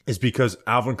is because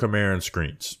Alvin Kamara and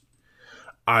screens.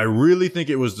 I really think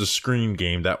it was the screen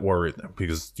game that worried them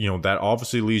because, that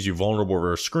obviously leaves you vulnerable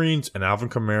for screens, and Alvin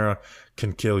Kamara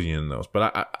can kill you in those.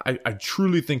 But I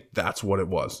truly think that's what it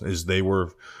was, is they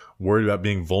were worried about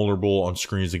being vulnerable on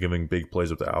screens and giving big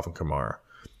plays up to Alvin Kamara.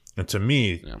 And to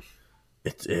me,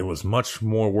 it was much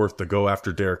more worth to go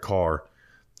after Derek Carr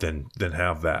than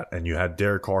have that. And you had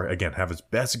Derek Carr, again, have his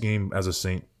best game as a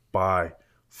Saint by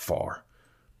far.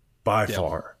 By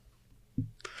far.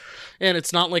 And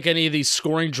it's not like any of these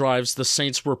scoring drives the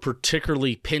Saints were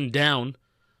particularly pinned down.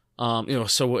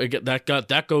 So again,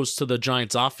 that goes to the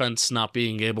Giants' offense not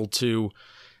being able to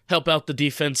help out the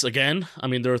defense again. I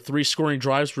mean, there are 3 scoring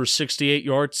drives for 68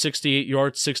 yards, 68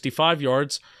 yards, 65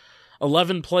 yards,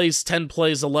 11 plays, 10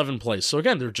 plays, 11 plays. So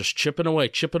again, they're just chipping away.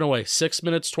 6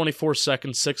 minutes, 24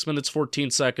 seconds, 6 minutes,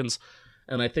 14 seconds.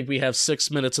 And I think we have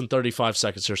 6 minutes and 35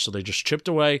 seconds here. So they just chipped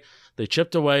away. They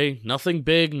chipped away. Nothing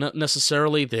big, not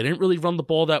necessarily. They didn't really run the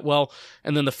ball that well.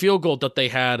 And then the field goal that they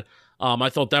had, I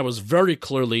thought that was very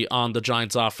clearly on the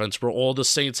Giants offense, where all the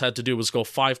Saints had to do was go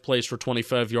 5 plays for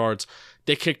 25 yards.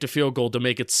 They kicked a field goal to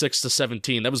make it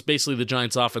 6-17. That was basically the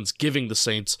Giants offense giving the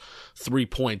Saints 3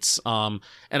 points. And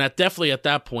definitely at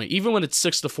that point, even when it's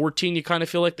 6-14, you kind of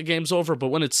feel like the game's over. But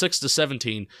when it's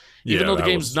 6-17, even though the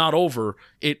game's not over,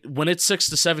 when it's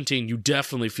 6-17, you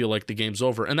definitely feel like the game's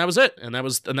over. And that was it. And that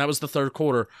was the third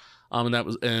quarter. And that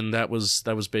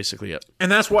was basically it.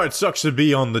 And that's why it sucks to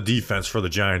be on the defense for the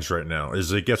Giants right now,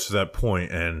 is it gets to that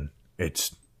point and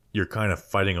you're kind of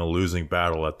fighting a losing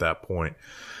battle at that point.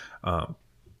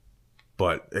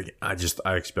 But I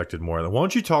expected more. Why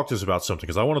don't you talk to us about something?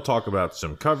 Because I want to talk about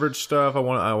some coverage stuff. I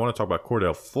want to talk about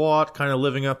Cordell Flott kind of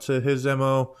living up to his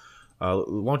MO. Why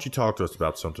don't you talk to us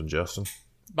about something, Justin?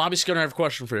 Bobby Skinner, I have a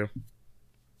question for you.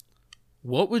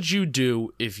 What would you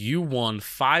do if you won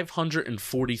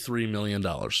 $543 million?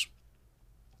 What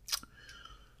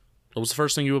was the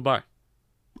first thing you would buy?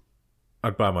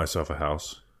 I'd buy myself a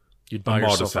house. You'd buy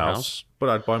yourself a house? But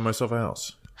I'd buy myself a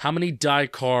house. How many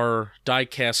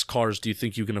die-cast cars do you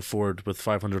think you can afford with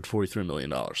 $543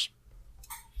 million?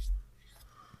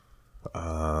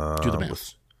 Do the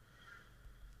math.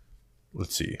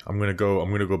 Let's see. I'm gonna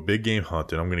go big game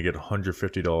hunting. I'm gonna get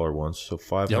 $150 ones. So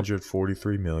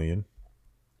 543 million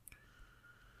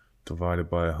divided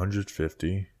by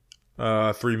 150.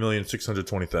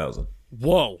 3,620,000.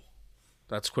 Whoa.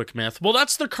 That's quick math. Well,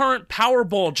 that's the current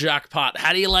Powerball jackpot.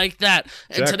 How do you like that?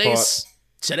 And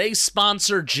today's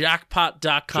sponsor,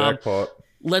 Jackpot.com,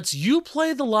 lets you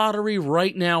play the lottery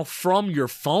right now from your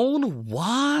phone.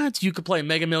 What? You could play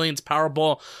Mega Millions,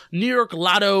 Powerball, New York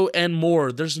Lotto, and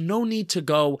more. There's no need to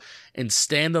go and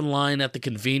stand in line at the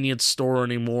convenience store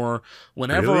anymore.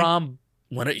 Whenever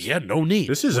really? No need.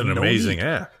 This is an amazing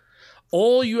app.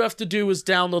 All you have to do is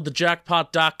download the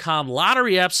Jackpot.com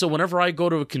lottery app, so whenever I go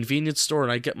to a convenience store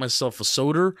and I get myself a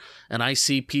soda and I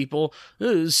see people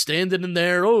standing in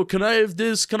there, oh, can I have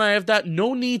this, can I have that?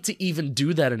 No need to even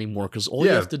do that anymore, because all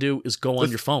you have to do is go on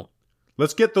your phone.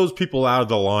 Let's get those people out of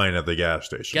the line at the gas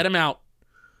station. Get them out.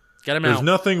 There's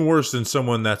nothing worse than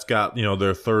someone that's got,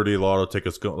 their 30 lotto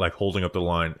tickets holding up the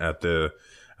line at the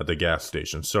gas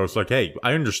station. So it's like, hey,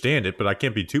 I understand it, but I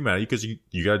can't be too mad at you because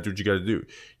you got to do what you got to do.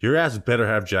 Your ass better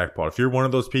have Jackpot. If you're one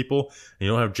of those people and you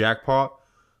don't have Jackpot,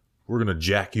 we're going to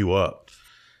jack you up.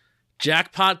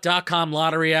 Jackpot.com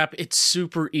lottery app. It's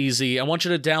super easy. I want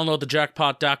you to download the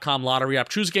Jackpot.com lottery app.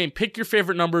 Choose a game, pick your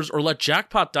favorite numbers, or let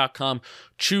Jackpot.com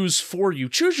choose for you.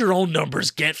 Choose your own numbers.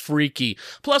 Get freaky.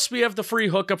 Plus, we have the free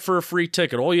hookup for a free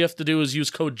ticket. All you have to do is use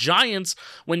code GIANTS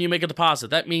when you make a deposit.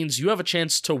 That means you have a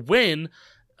chance to win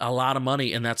a lot of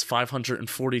money, and that's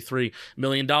 $543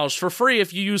 million for free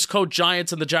if you use code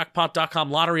GIANTS in the Jackpot.com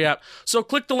lottery app. So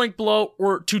click the link below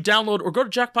or to download, or go to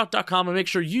Jackpot.com and make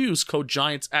sure you use code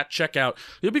GIANTS at checkout.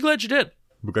 You'll be glad you did.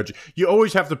 You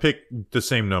always have to pick the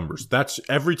same numbers. That's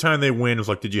every time they win. It's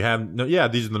like, did you have? No, yeah,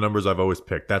 these are the numbers I've always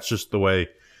picked. That's just the way.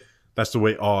 That's the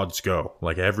way odds go.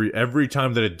 Like every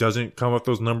time that it doesn't come up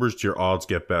those numbers, your odds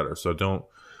get better. So don't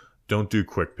do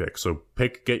quick picks. So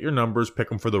get your numbers, pick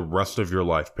them for the rest of your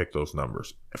life. Pick those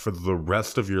numbers for the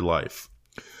rest of your life.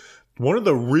 One of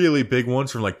the really big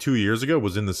ones from 2 years ago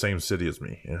was in the same city as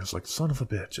me. And it's like, son of a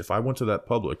bitch. If I went to that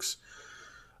Publix,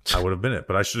 I would have been it.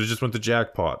 But I should have just went to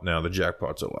Jackpot. Now the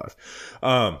Jackpot's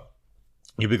alive.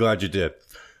 You'll be glad you did.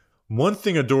 One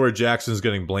thing Adoree Jackson's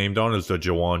getting blamed on is the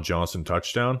Juwan Johnson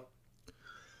touchdown.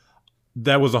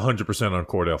 That was 100% on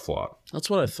Cordell Flott. That's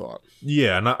what I thought.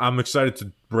 Yeah, and I'm excited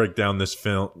to break down this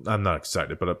film. I'm not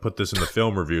excited, but I put this in the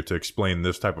film review to explain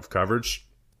this type of coverage.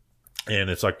 And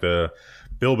it's like the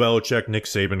Bill Belichick, Nick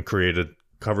Saban created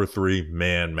cover 3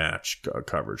 man match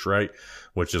coverage, right?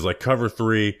 Which is like cover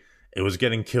 3, it was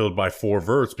getting killed by 4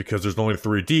 verts because there's only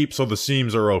 3 deep, so the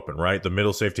seams are open, right? The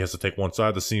middle safety has to take one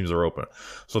side, the seams are open.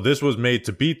 So this was made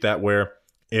to beat that, where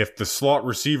if the slot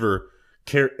receiver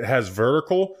has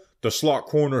vertical, the slot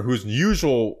corner, whose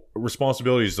usual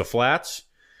responsibility is the flats,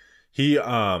 he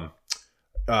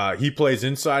plays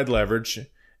inside leverage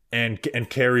and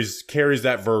carries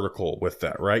that vertical with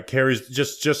that, right? Carries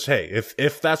just hey,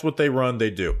 if that's what they run,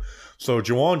 they do. So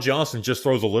Juwan Johnson just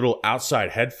throws a little outside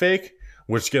head fake,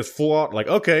 which gets Flott like,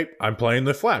 okay, I'm playing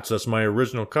the flats. That's my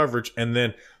original coverage, and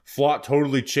then Flott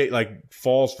totally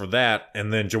falls for that,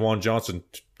 and then Juwan Johnson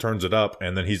turns it up,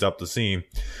 and then he's up the seam.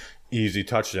 Easy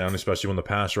touchdown, especially when the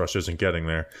pass rush isn't getting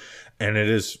there. And it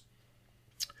is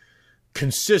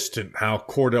consistent how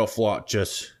Cordell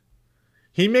Flott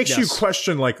he makes you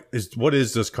question, what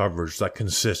is this coverage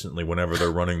consistently whenever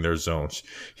they're running their zones?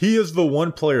 He is the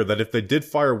one player that if they did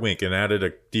fire Wink and added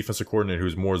a defensive coordinator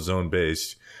who's more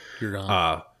zone-based,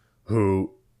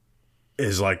 who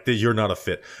is like, you're not a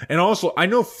fit. And also, I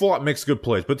know Flott makes good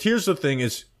plays, but here's the thing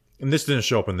is, and this didn't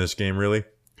show up in this game really,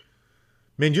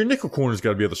 man, your nickel corner's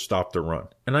got to be able to stop the run.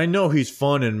 And I know he's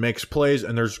fun and makes plays,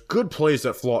 and there's good plays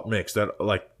that Flott makes that,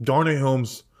 Darnay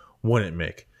Holmes wouldn't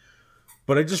make.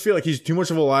 But I just feel like he's too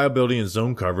much of a liability in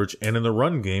zone coverage and in the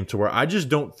run game to where I just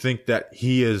don't think that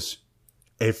he is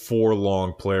a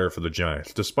for-long player for the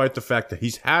Giants, despite the fact that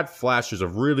he's had flashes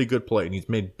of really good play and he's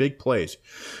made big plays.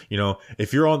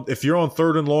 If you're on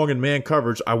 3rd and long in man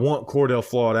coverage, I want Cordell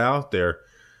Flott out there.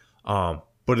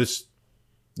 But it's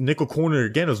nickel corner,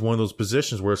 again, is one of those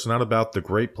positions where it's not about the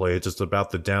great play. It's just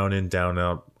about the down in, down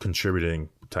out, contributing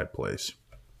type plays.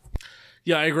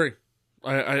 Yeah, I agree.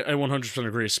 I 100%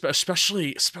 agree,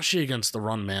 especially against the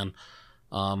run, man.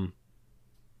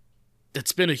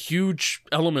 It's been a huge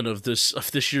element of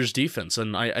this year's defense,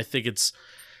 and I think it's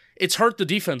hurt the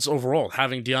defense overall,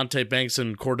 having Deonte Banks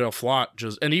and Cordell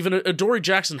Flott and even Adoree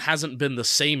Jackson hasn't been the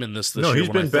same in this year. No, he's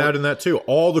been bad in that too.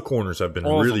 All the corners have been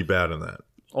really bad in that.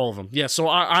 All of them. Yeah, so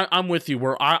I'm with you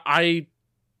where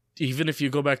even if you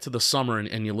go back to the summer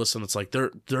and you listen, it's like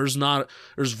there's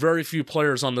very few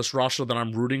players on this roster that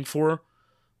I'm rooting for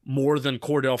more than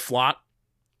Cordell Flott,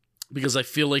 because I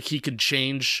feel like he can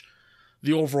change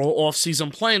the overall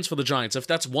offseason plans for the Giants. If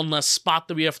that's one less spot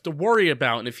that we have to worry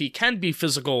about, and if he can be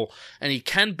physical and he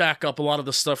can back up a lot of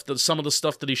the stuff, some of the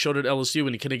stuff that he showed at LSU,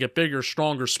 and he can get bigger,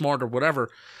 stronger, smarter, whatever.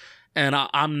 And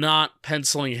I'm not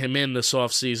penciling him in this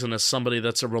offseason as somebody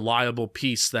that's a reliable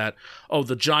piece that,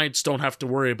 the Giants don't have to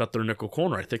worry about their nickel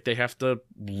corner. I think they have to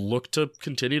look to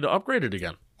continue to upgrade it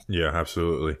again. Yeah,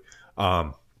 absolutely.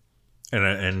 And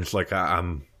it's like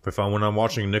when I'm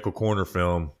watching nickel corner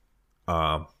film,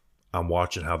 I'm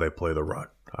watching how they play the run.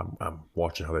 I'm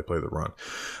watching how they play the run.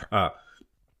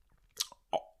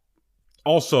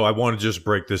 Also, I want to just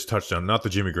break this touchdown, not the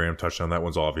Jimmy Graham touchdown. That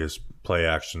one's obvious. Play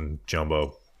action,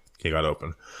 jumbo. He got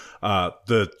open. I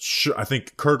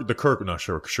think Kirk, not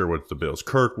sure what the Bills.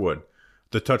 Kirkwood,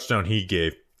 the touchdown he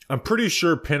gave. I'm pretty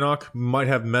sure Pinnock might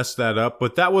have messed that up,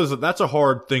 but that's a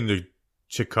hard thing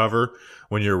to cover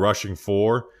when you're rushing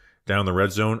 4 down the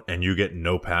red zone and you get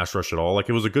no pass rush at all. Like,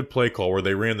 it was a good play call where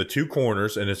they ran the 2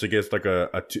 corners, and it's against like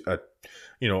a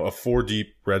 4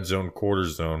 deep red zone quarter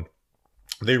zone.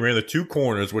 They ran the 2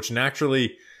 corners, which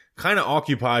naturally kind of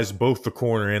occupies both the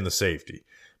corner and the safety.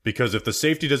 Because if the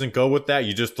safety doesn't go with that,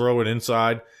 you just throw it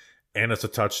inside and it's a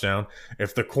touchdown.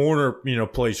 If the corner,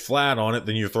 plays flat on it,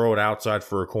 then you throw it outside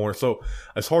for a corner. So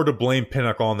it's hard to blame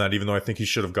Pinnock on that, even though I think he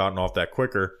should have gotten off that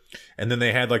quicker. And then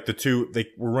they had like they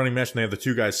were running mesh and they had the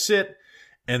 2 guys sit,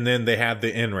 and then they had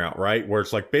the in route, right? Where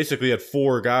it's like basically you had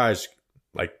 4 guys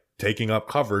like taking up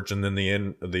coverage, and then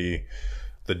the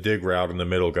dig route in the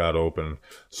middle got open.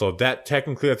 So that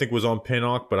technically I think was on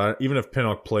Pinnock, but even if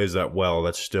Pinnock plays that well,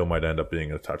 that still might end up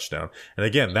being a touchdown. And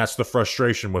again, that's the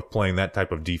frustration with playing that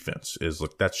type of defense is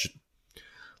like that's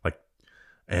like,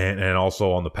 and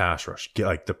also on the pass rush,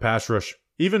 like the pass rush,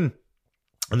 even,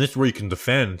 and this is where you can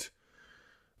defend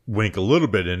Wink a little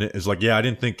bit in it, is like, yeah, I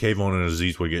didn't think Kayvon and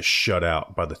Azeez would get shut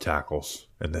out by the tackles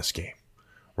in this game,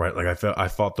 right? Like I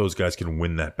thought those guys can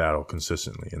win that battle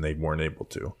consistently, and they weren't able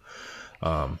to.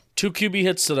 2 QB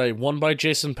hits today, one by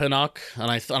Jason Pinnock,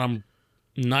 and I'm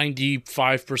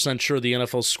 95% sure the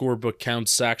NFL scorebook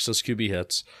counts sacks as QB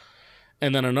hits,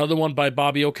 and then another one by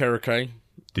Bobby Okereke.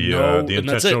 The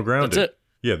intentional grounding. That's it.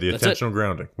 Yeah, the intentional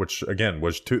grounding, which again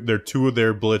was 2 of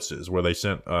their blitzes where they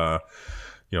sent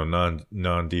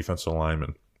non-defensive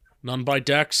linemen. None by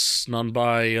Dex, none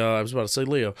by I was about to say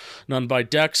Leo. None by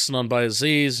Dex, none by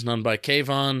Azeez, none by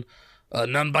Kayvon,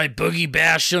 none by Boogie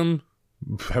Basham.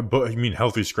 You mean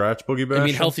healthy scratch Boogie Basham? I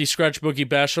mean healthy scratch Boogie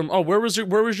Basham. Oh, where was your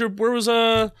boy?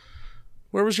 They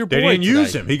didn't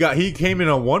use him. He came in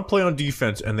on one play on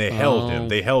defense and they held him.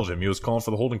 He was calling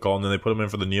for the holding call, and then they put him in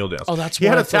for the kneel downs. Oh, that's he why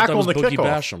had I a tackle on the Boogie kickoff.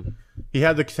 Basham. He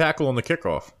had the tackle on the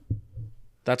kickoff.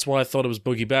 That's why I thought it was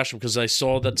Boogie Basham, because I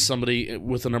saw that somebody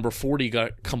with the number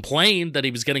 40 complained that he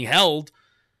was getting held.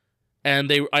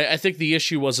 And I think the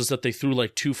issue was that they threw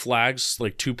like 2 flags,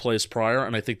 like 2 plays prior,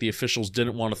 and I think the officials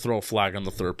didn't want to throw a flag on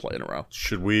the 3rd play in a row.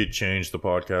 Should we change the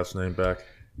podcast name back?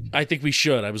 I think we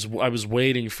should. I was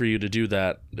waiting for you to do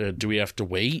that. Do we have to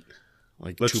wait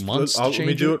like 2 months? Let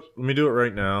me do it. Let me do it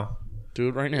right now. Do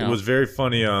it right now. It was very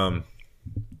funny. One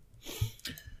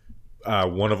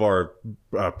of our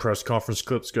press conference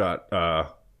clips got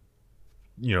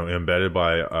embedded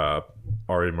by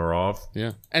Ari Marov.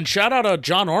 Yeah. And shout out to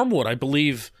John Armwood, I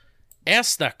believe,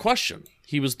 asked that question.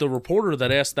 He was the reporter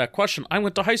that asked that question. I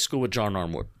went to high school with John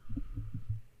Armwood.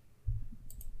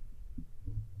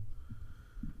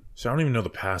 So I don't even know the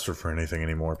password for anything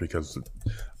anymore because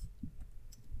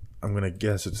I'm going to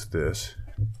guess it's this.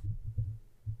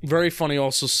 Very funny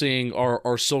also seeing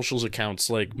our socials accounts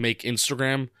like make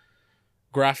Instagram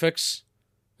graphics.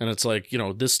 And it's like,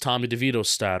 this Tommy DeVito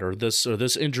stat or this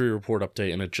injury report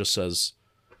update, and it just says,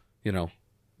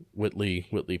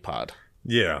 Whitley pod.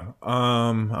 Yeah.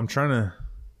 I'm trying to.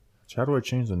 How do I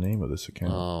change the name of this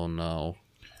account? Oh no.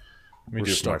 We're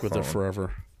stuck with it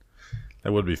forever.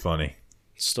 That would be funny.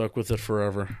 Stuck with it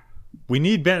forever. We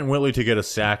need Benton Whitley to get a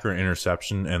sack or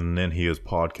interception, and then he is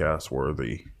podcast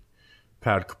worthy.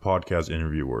 Podcast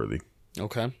interview worthy.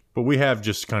 Okay. But we have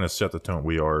just kind of set the tone.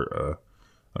 We are.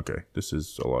 Okay, this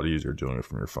is a lot easier doing it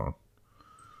from your phone.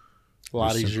 A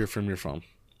lot easier from your phone.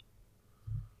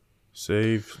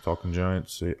 Save, Talking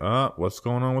Giants. Save. What's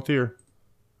going on with here?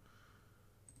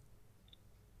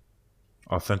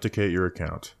 Authenticate your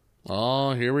account.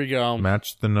 Oh, here we go.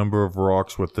 Match the number of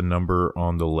rocks with the number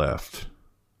on the left.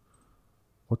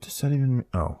 What does that even mean?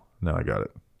 Oh, now I got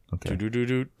it. Okay.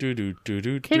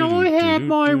 Can I have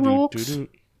my rocks?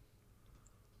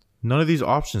 None of these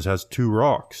options has 2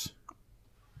 rocks.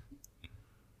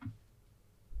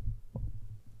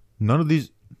 None of these.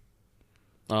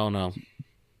 Oh, no.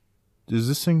 Is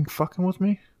this thing fucking with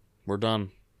me? We're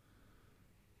done.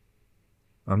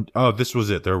 This was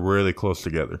it. They're really close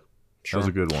together. Sure. That was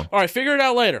a good one. All right, figure it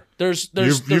out later. There's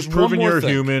You've one proven more you're a thing.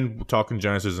 human. Talking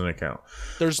Giants doesn't account.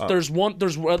 There's at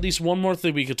least one more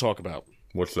thing we could talk about.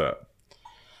 What's that?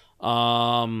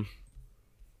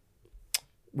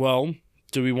 Well,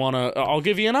 do we want to? I'll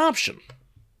give you an option.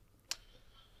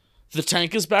 The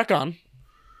tank is back on.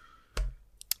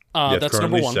 That's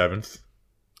number one. 7th.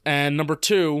 And number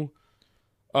two,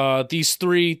 these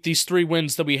three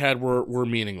wins that we had were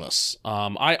meaningless.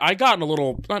 I got in a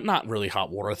little not really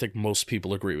hot water. I think most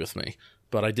people agree with me,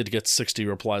 but I did get 60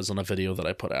 replies on a video that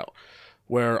I put out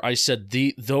where I said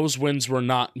those wins were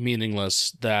not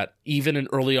meaningless. That even in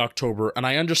early October, and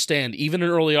I understand even in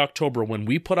early October when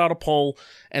we put out a poll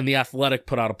and The Athletic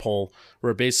put out a poll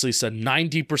where it basically said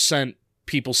 90%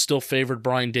 people still favored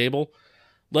Brian Daboll.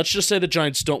 Let's just say the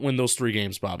Giants don't win those 3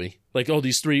 games, Bobby. Like,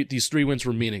 these three wins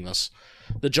were meaningless.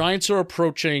 The Giants are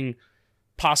approaching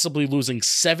possibly losing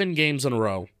 7 games in a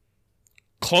row,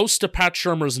 close to Pat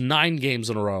Shurmur's 9 games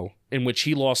in a row, in which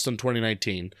he lost in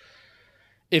 2019.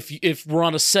 If we're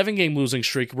on a 7-game losing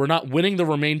streak, we're not winning the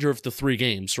remainder of the 3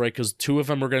 games, right? Because 2 of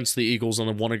them are against the Eagles and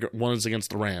then one is against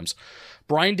the Rams.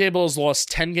 Brian Daboll has lost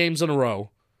 10 games in a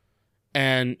row,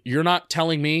 and you're not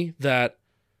telling me that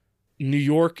New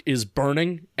York is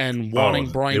burning and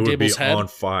wanting Brian Daboll's head on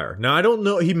fire. Now I don't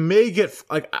know. He may get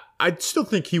I still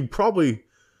think he probably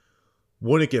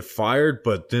wouldn't get fired,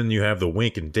 but then you have the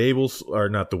Wink and Daboll's, or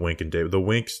not the Wink and Daboll,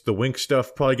 the Wink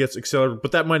stuff probably gets accelerated,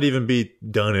 but that might even be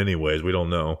done anyways. We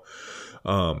don't know.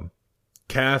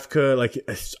 Kafka, like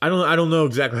I don't know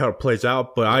exactly how it plays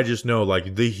out, but I just know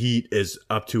like the heat is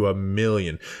up to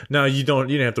 1,000,000. Now you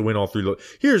didn't have to win all 3.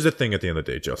 Here's the thing: at the end of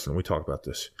the day, Justin, we talk about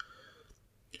this.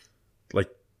 Like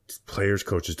players,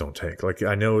 coaches don't take. Like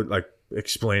I know, like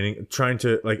explaining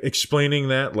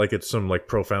that like it's some like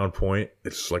profound point.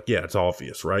 It's like, yeah, it's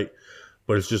obvious, right?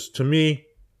 But it's just, to me,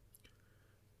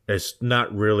 it's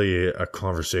not really a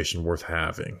conversation worth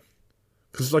having.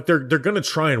 Because like they're gonna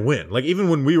try and win. Like even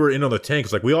when we were in on the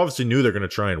tanks, like we obviously knew they're gonna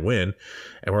try and win,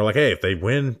 and we're like, hey, if they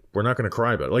win, we're not gonna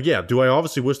cry about it. Like, yeah, do I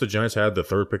obviously wish the Giants had the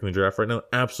 3rd pick in the draft right now?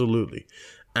 Absolutely,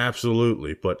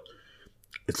 but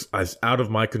it's out of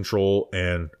my control,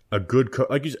 and a good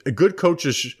coach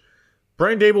is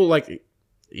Brian Daboll. Like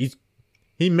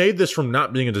he made this from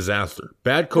not being a disaster.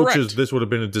 Bad coaches, correct. This would have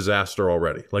been a disaster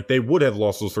already. Like they would have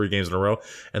lost those 3 games in a row,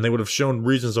 and they would have shown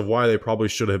reasons of why they probably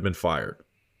should have been fired.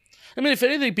 I mean, if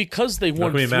anything, because they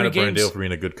won 3 games. Not mad at Brian Daboll for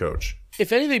being a good coach.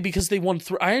 If anything, because they won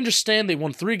 3, I understand they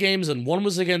won 3 games, and one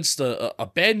was against a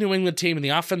bad New England team, and the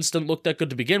offense didn't look that good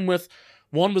to begin with.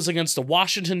 One was against a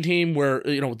Washington team where,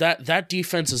 that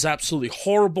defense is absolutely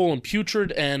horrible and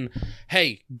putrid, and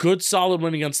hey, good solid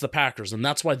win against the Packers. And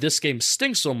that's why this game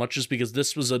stinks so much, is because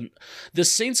this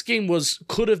Saints game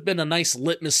could have been a nice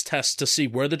litmus test to see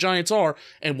where the Giants are,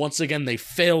 and once again they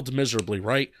failed miserably,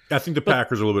 right? I think the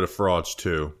Packers are a little bit of frauds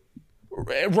too.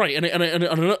 Right, and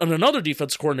another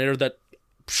defense coordinator that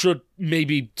should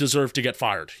maybe deserve to get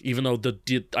fired, even though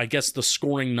I guess the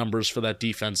scoring numbers for that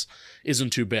defense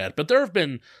isn't too bad. But there have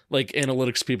been like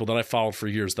analytics people that I followed for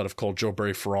years that have called Joe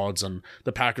Barry frauds and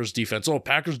the Packers defense. Oh,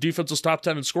 Packers defense is top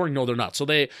 10 in scoring. No, they're not. So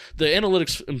the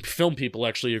analytics and film people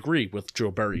actually agree with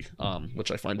Joe Barry,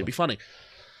 which I find to be funny.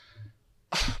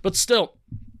 But still,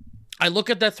 I look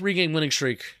at that 3-game winning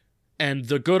streak and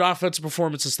the good offensive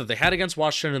performances that they had against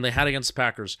Washington and they had against the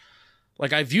Packers.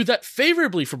 Like, I view that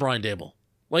favorably for Brian Daboll.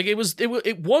 Like, it was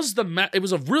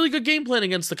a really good game plan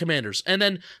against the Commanders. And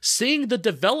then seeing the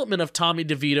development of Tommy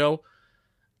DeVito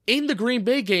in the Green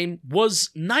Bay game was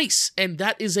nice. And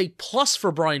that is a plus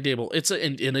for Brian Daboll.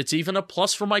 And it's even a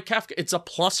plus for Mike Kafka. It's a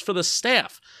plus for the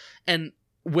staff. And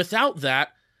without that,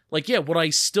 like, yeah, would I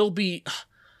still be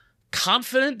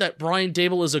confident that Brian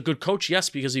Daboll is a good coach? Yes,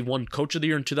 because he won Coach of the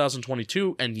Year in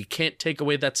 2022, and you can't take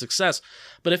away that success.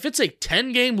 But if it's a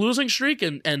 10-game losing streak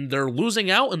and they're losing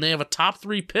out and they have a top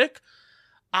 3 pick,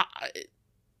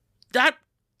 that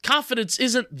confidence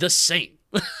isn't the same.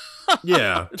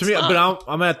 Yeah, to me, not.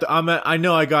 But I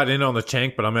know I got in on the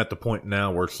tank, but I'm at the point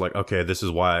now where it's like, okay, this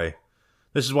is why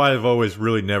I've always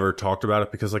really never talked about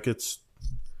it, because like it's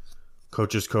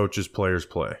coaches, players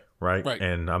play. Right?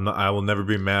 And I will never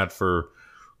be mad for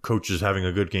coaches having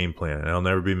a good game plan, and I'll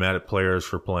never be mad at players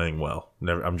for playing well.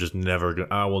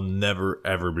 I will never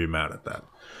ever be mad at that.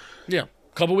 Yeah.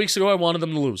 A couple weeks ago I wanted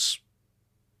them to lose.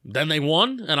 Then they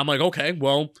won, and I'm like, okay,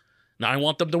 well, now I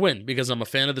want them to win because I'm a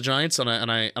fan of the Giants and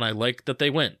I like that they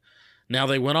win. Now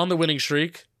they went on the winning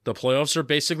streak. The playoffs are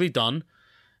basically done.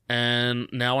 and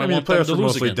now I mean, want the playoffs them were to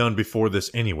lose mostly again. done before this,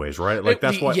 anyways, right? Like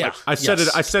that's why Yeah, I said yes.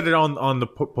 it. I said it on the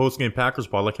post game Packers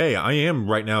pod. Like, hey, I am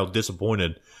right now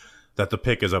disappointed that the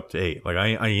pick is up to 8. Like,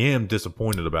 I am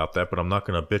disappointed about that, but I'm not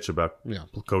going to bitch about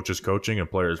coaches coaching and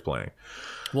players playing.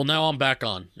 Well, now I'm back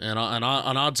on, and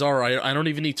odds are I don't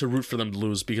even need to root for them to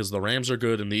lose because the Rams are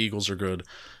good and the Eagles are good,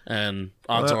 and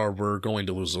odds are we're going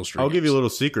to lose those 3 I'll games. give you a little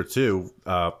secret too.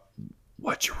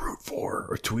 What you root for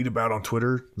or tweet about on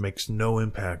Twitter makes no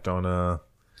impact on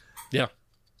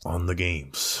on the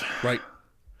games. Right.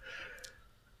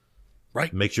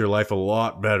 Makes your life a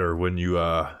lot better when you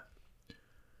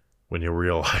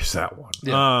realize that one.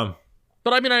 Yeah.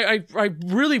 But I mean, I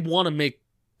really want to make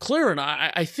clear, and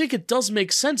I think it does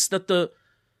make sense that the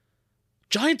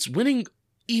Giants winning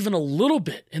even a little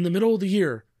bit in the middle of the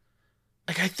year,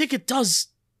 like I think it does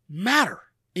matter.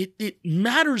 It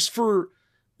matters for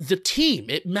the team.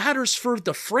 It matters for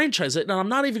the franchise. And I'm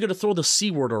not even going to throw the C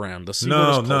word around. The C word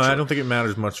is culture. No, I don't think it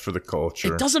matters much for the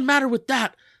culture. It doesn't matter with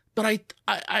that. But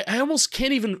I almost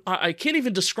can't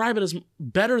even describe it as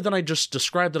better than I just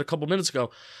described it a couple minutes ago.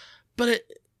 But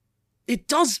it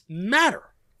does matter.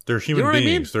 They're human beings. I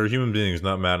mean? They're human beings,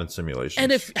 not Madden simulations.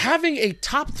 And if having a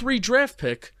top 3 draft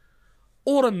pick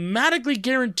automatically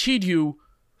guaranteed you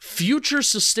future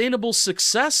sustainable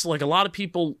success, like a lot of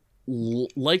people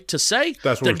like to say,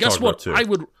 that's what then we're guess talking what? about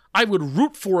too. I would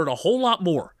root for it a whole lot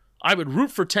more. I would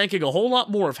root for tanking a whole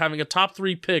lot more if having a top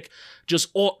 3 pick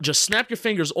just snap your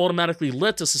fingers automatically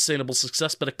led to sustainable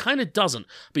success, but it kind of doesn't.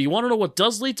 But you want to know what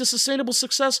does lead to sustainable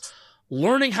success?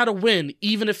 Learning how to win,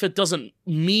 even if it doesn't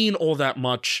mean all that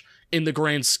much in the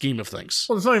grand scheme of things.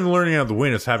 Well, it's not even learning how to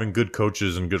win; it's having good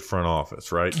coaches and good front office,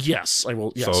 right? Yes, I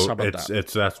will. Yes, so how about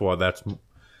that?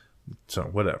 So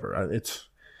whatever. It's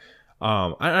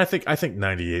I think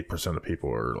 98% of people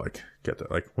are like get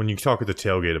that. Like when you talk at the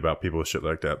tailgate about people with shit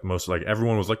like that, most like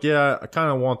everyone was like, yeah, I kind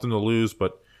of want them to lose,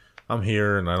 but I'm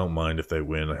here and I don't mind if they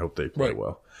win. I hope they play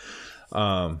well.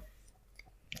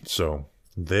 So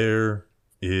there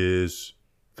is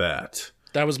that.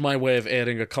 That was my way of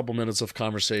adding a couple minutes of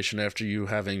conversation after you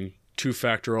having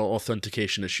 2-factor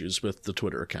authentication issues with the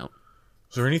Twitter account.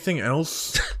 Is there anything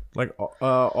else like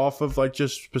off of like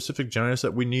just specific Giants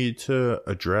that we need to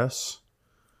address?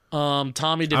 Tommy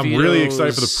DeVito. I'm really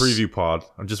excited for the preview pod.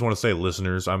 I just want to say,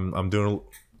 listeners, I'm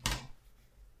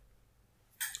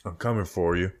coming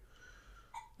for you.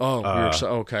 Oh,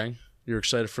 okay. You're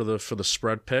excited for the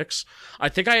spread picks. I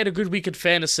think I had a good week in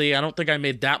fantasy. I don't think I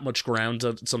made that much ground.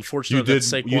 It's unfortunate that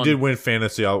Saquon. You did win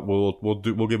fantasy.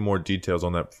 We'll get more details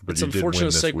on that. But it's you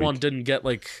unfortunate did win this Saquon week. didn't get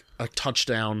like a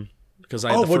touchdown because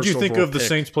I. Had the what do you first think overall of the pick.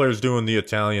 Saints players doing the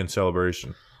Italian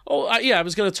celebration? Oh, yeah, I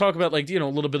was going to talk about like a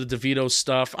little bit of DeVito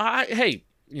stuff. Hey,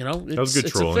 was good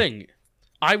it's trolling. a thing.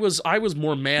 I was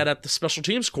more mad at the special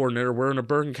teams coordinator wearing a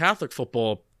Bergen Catholic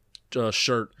football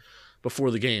shirt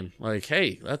before the game. Like,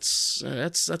 hey, that's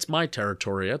my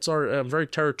territory. I'm very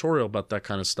territorial about that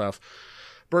kind of stuff.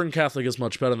 Bergen Catholic is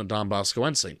much better than Don Bosco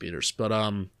and St. Peter's, but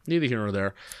neither here nor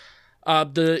there.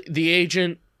 The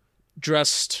agent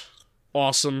dressed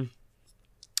awesome.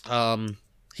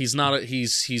 He's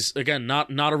again not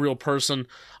a real person.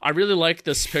 I really like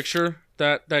this picture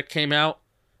that came out.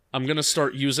 I'm gonna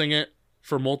start using it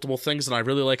for multiple things, and I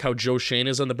really like how Joe Shane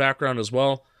is in the background as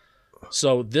well.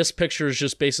 So this picture is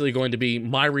just basically going to be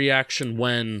my reaction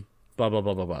when blah blah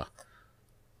blah blah blah,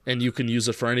 and you can use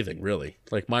it for anything really.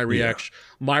 Like my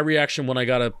reaction when I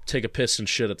gotta take a piss and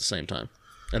shit at the same time,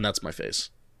 and that's my face.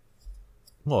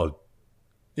 Well,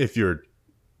 if you're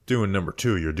doing number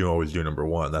 2, you're always doing number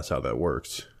 1. That's how that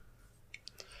works.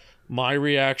 My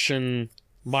reaction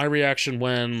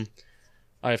when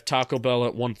I have Taco Bell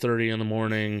at 1:30 in the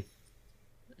morning,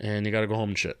 and you got to go home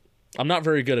and shit. I'm not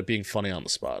very good at being funny on the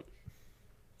spot.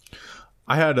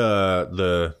 I had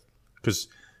because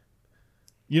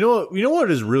you know what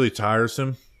is really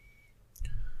tiresome.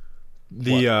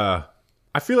 I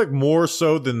feel like more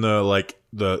so than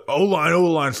the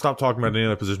O-line, stop talking about any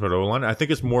other position but O-line. I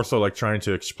think it's more so like trying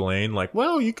to explain, like,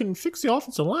 well, you can fix the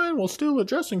offensive line while still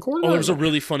addressing quarterback. Oh, there's a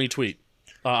really funny tweet.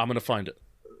 I'm going to find it.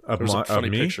 There's a funny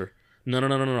picture. No. I'm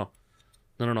going to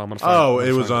find it. Oh,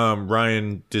 it was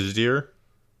Ryan Disdier?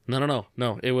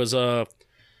 No. It was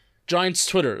Giants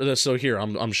Twitter. So here,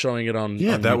 I'm showing it on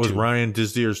Yeah, on that YouTube. was Ryan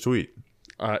Disdier's tweet.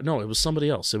 No, it was somebody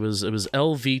else. It was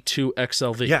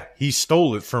LV2XLV. Yeah, he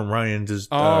stole it from Ryan Disdier.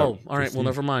 All right. Well,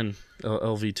 never mind.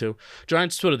 LV2.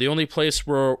 Giants Twitter, the only place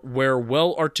where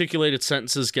well-articulated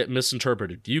sentences get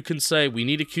misinterpreted. You can say, we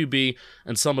need a QB,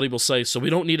 and somebody will say, so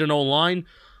we don't need an O-line?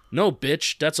 No,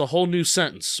 bitch, that's a whole new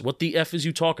sentence. What the F is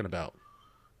you talking about?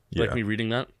 Yeah. Like me reading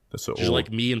that? That's so Did you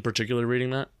like me in particular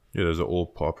reading that? Yeah, there's an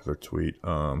old popular tweet.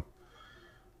 I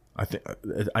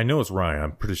know it's Ryan.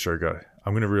 I'm pretty sure I got it.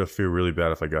 I'm gonna feel really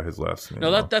bad if I got his last name.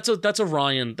 No, that's a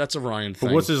Ryan. That's a Ryan thing.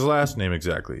 But what's his last name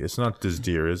exactly? It's not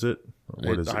Dizdeer, is it?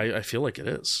 What is it? I feel like it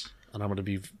is, and I'm gonna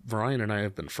be Ryan and I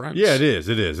have been friends. Yeah, it is.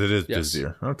 It is yes.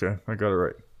 Dizdeer. Okay, I got it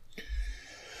right.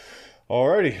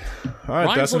 Alrighty. All right.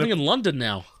 Ryan's living in London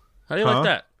now. How do you like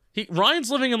that? Ryan's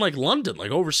living in like London,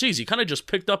 like overseas. He kind of just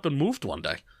picked up and moved one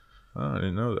day. Oh, I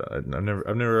didn't know that.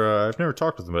 I've never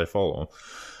talked with him, but I follow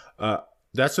him.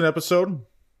 That's an episode.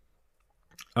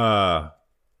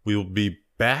 We will be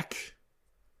back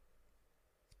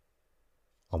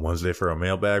on Wednesday for a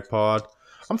mailbag pod.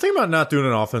 I'm thinking about not doing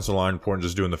an offensive line report and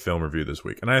just doing the film review this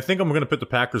week. And I think I'm going to put the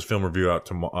Packers film review out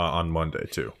on Monday,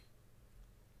 too.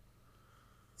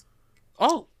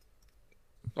 Oh.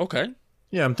 Okay.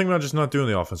 Yeah, I'm thinking about just not doing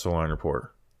the offensive line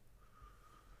report.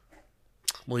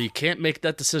 Well, you can't make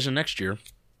that decision next year.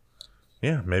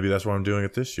 Yeah, maybe that's why I'm doing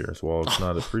it this year as well. It's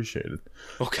not appreciated.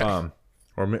 Okay. I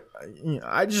don't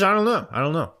know. I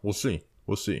don't know. We'll see.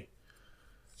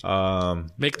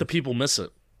 Make the people miss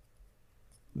it.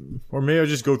 Or maybe I'll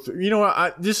just go through. You know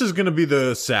what? This is going to be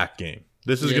the sack game.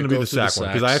 This is going to be the sack one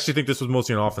because I actually think this was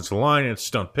mostly an offensive line and it's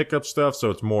stunt pickup stuff. So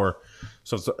it's more.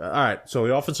 So it's, all right. So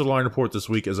the offensive line report this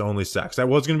week is only sacks. That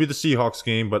was going to be the Seahawks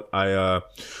game, but I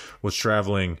was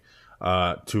traveling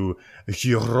to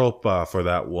Europa for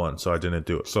that one, so I didn't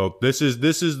do it. So this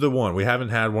is the one. We haven't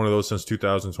had one of those since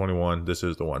 2021. This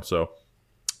is the one. So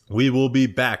we will be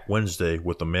back Wednesday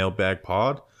with the mailbag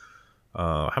pod.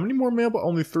 How many more mailbag?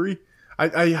 Only 3.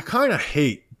 I kind of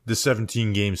hate the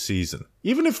 17 game season,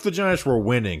 even if the Giants were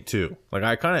winning too.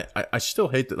 Like I still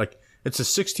hate that. Like it's a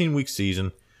 16 week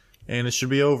season, and it should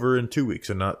be over in 2 weeks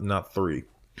and not 3.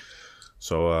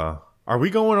 So are we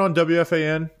going on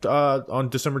WFAN on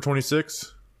December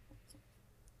 26th?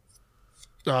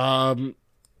 I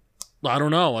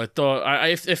don't know. I thought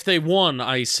if they won,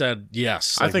 I said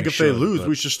yes. I think if they lose,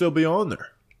 we should still be on there.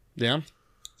 Yeah,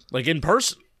 like in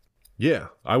person. Yeah,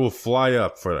 I will fly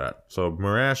up for that. So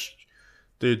Marash,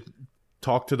 dude,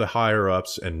 talk to the higher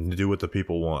ups and do what the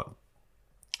people want.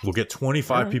 We'll get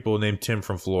 25 people named Tim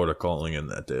from Florida calling in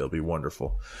that day. It'll be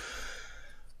wonderful.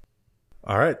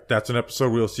 All right, that's an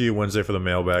episode. We'll see you Wednesday for the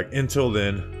mailbag. Until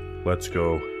then, let's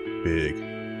go Big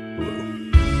Blue.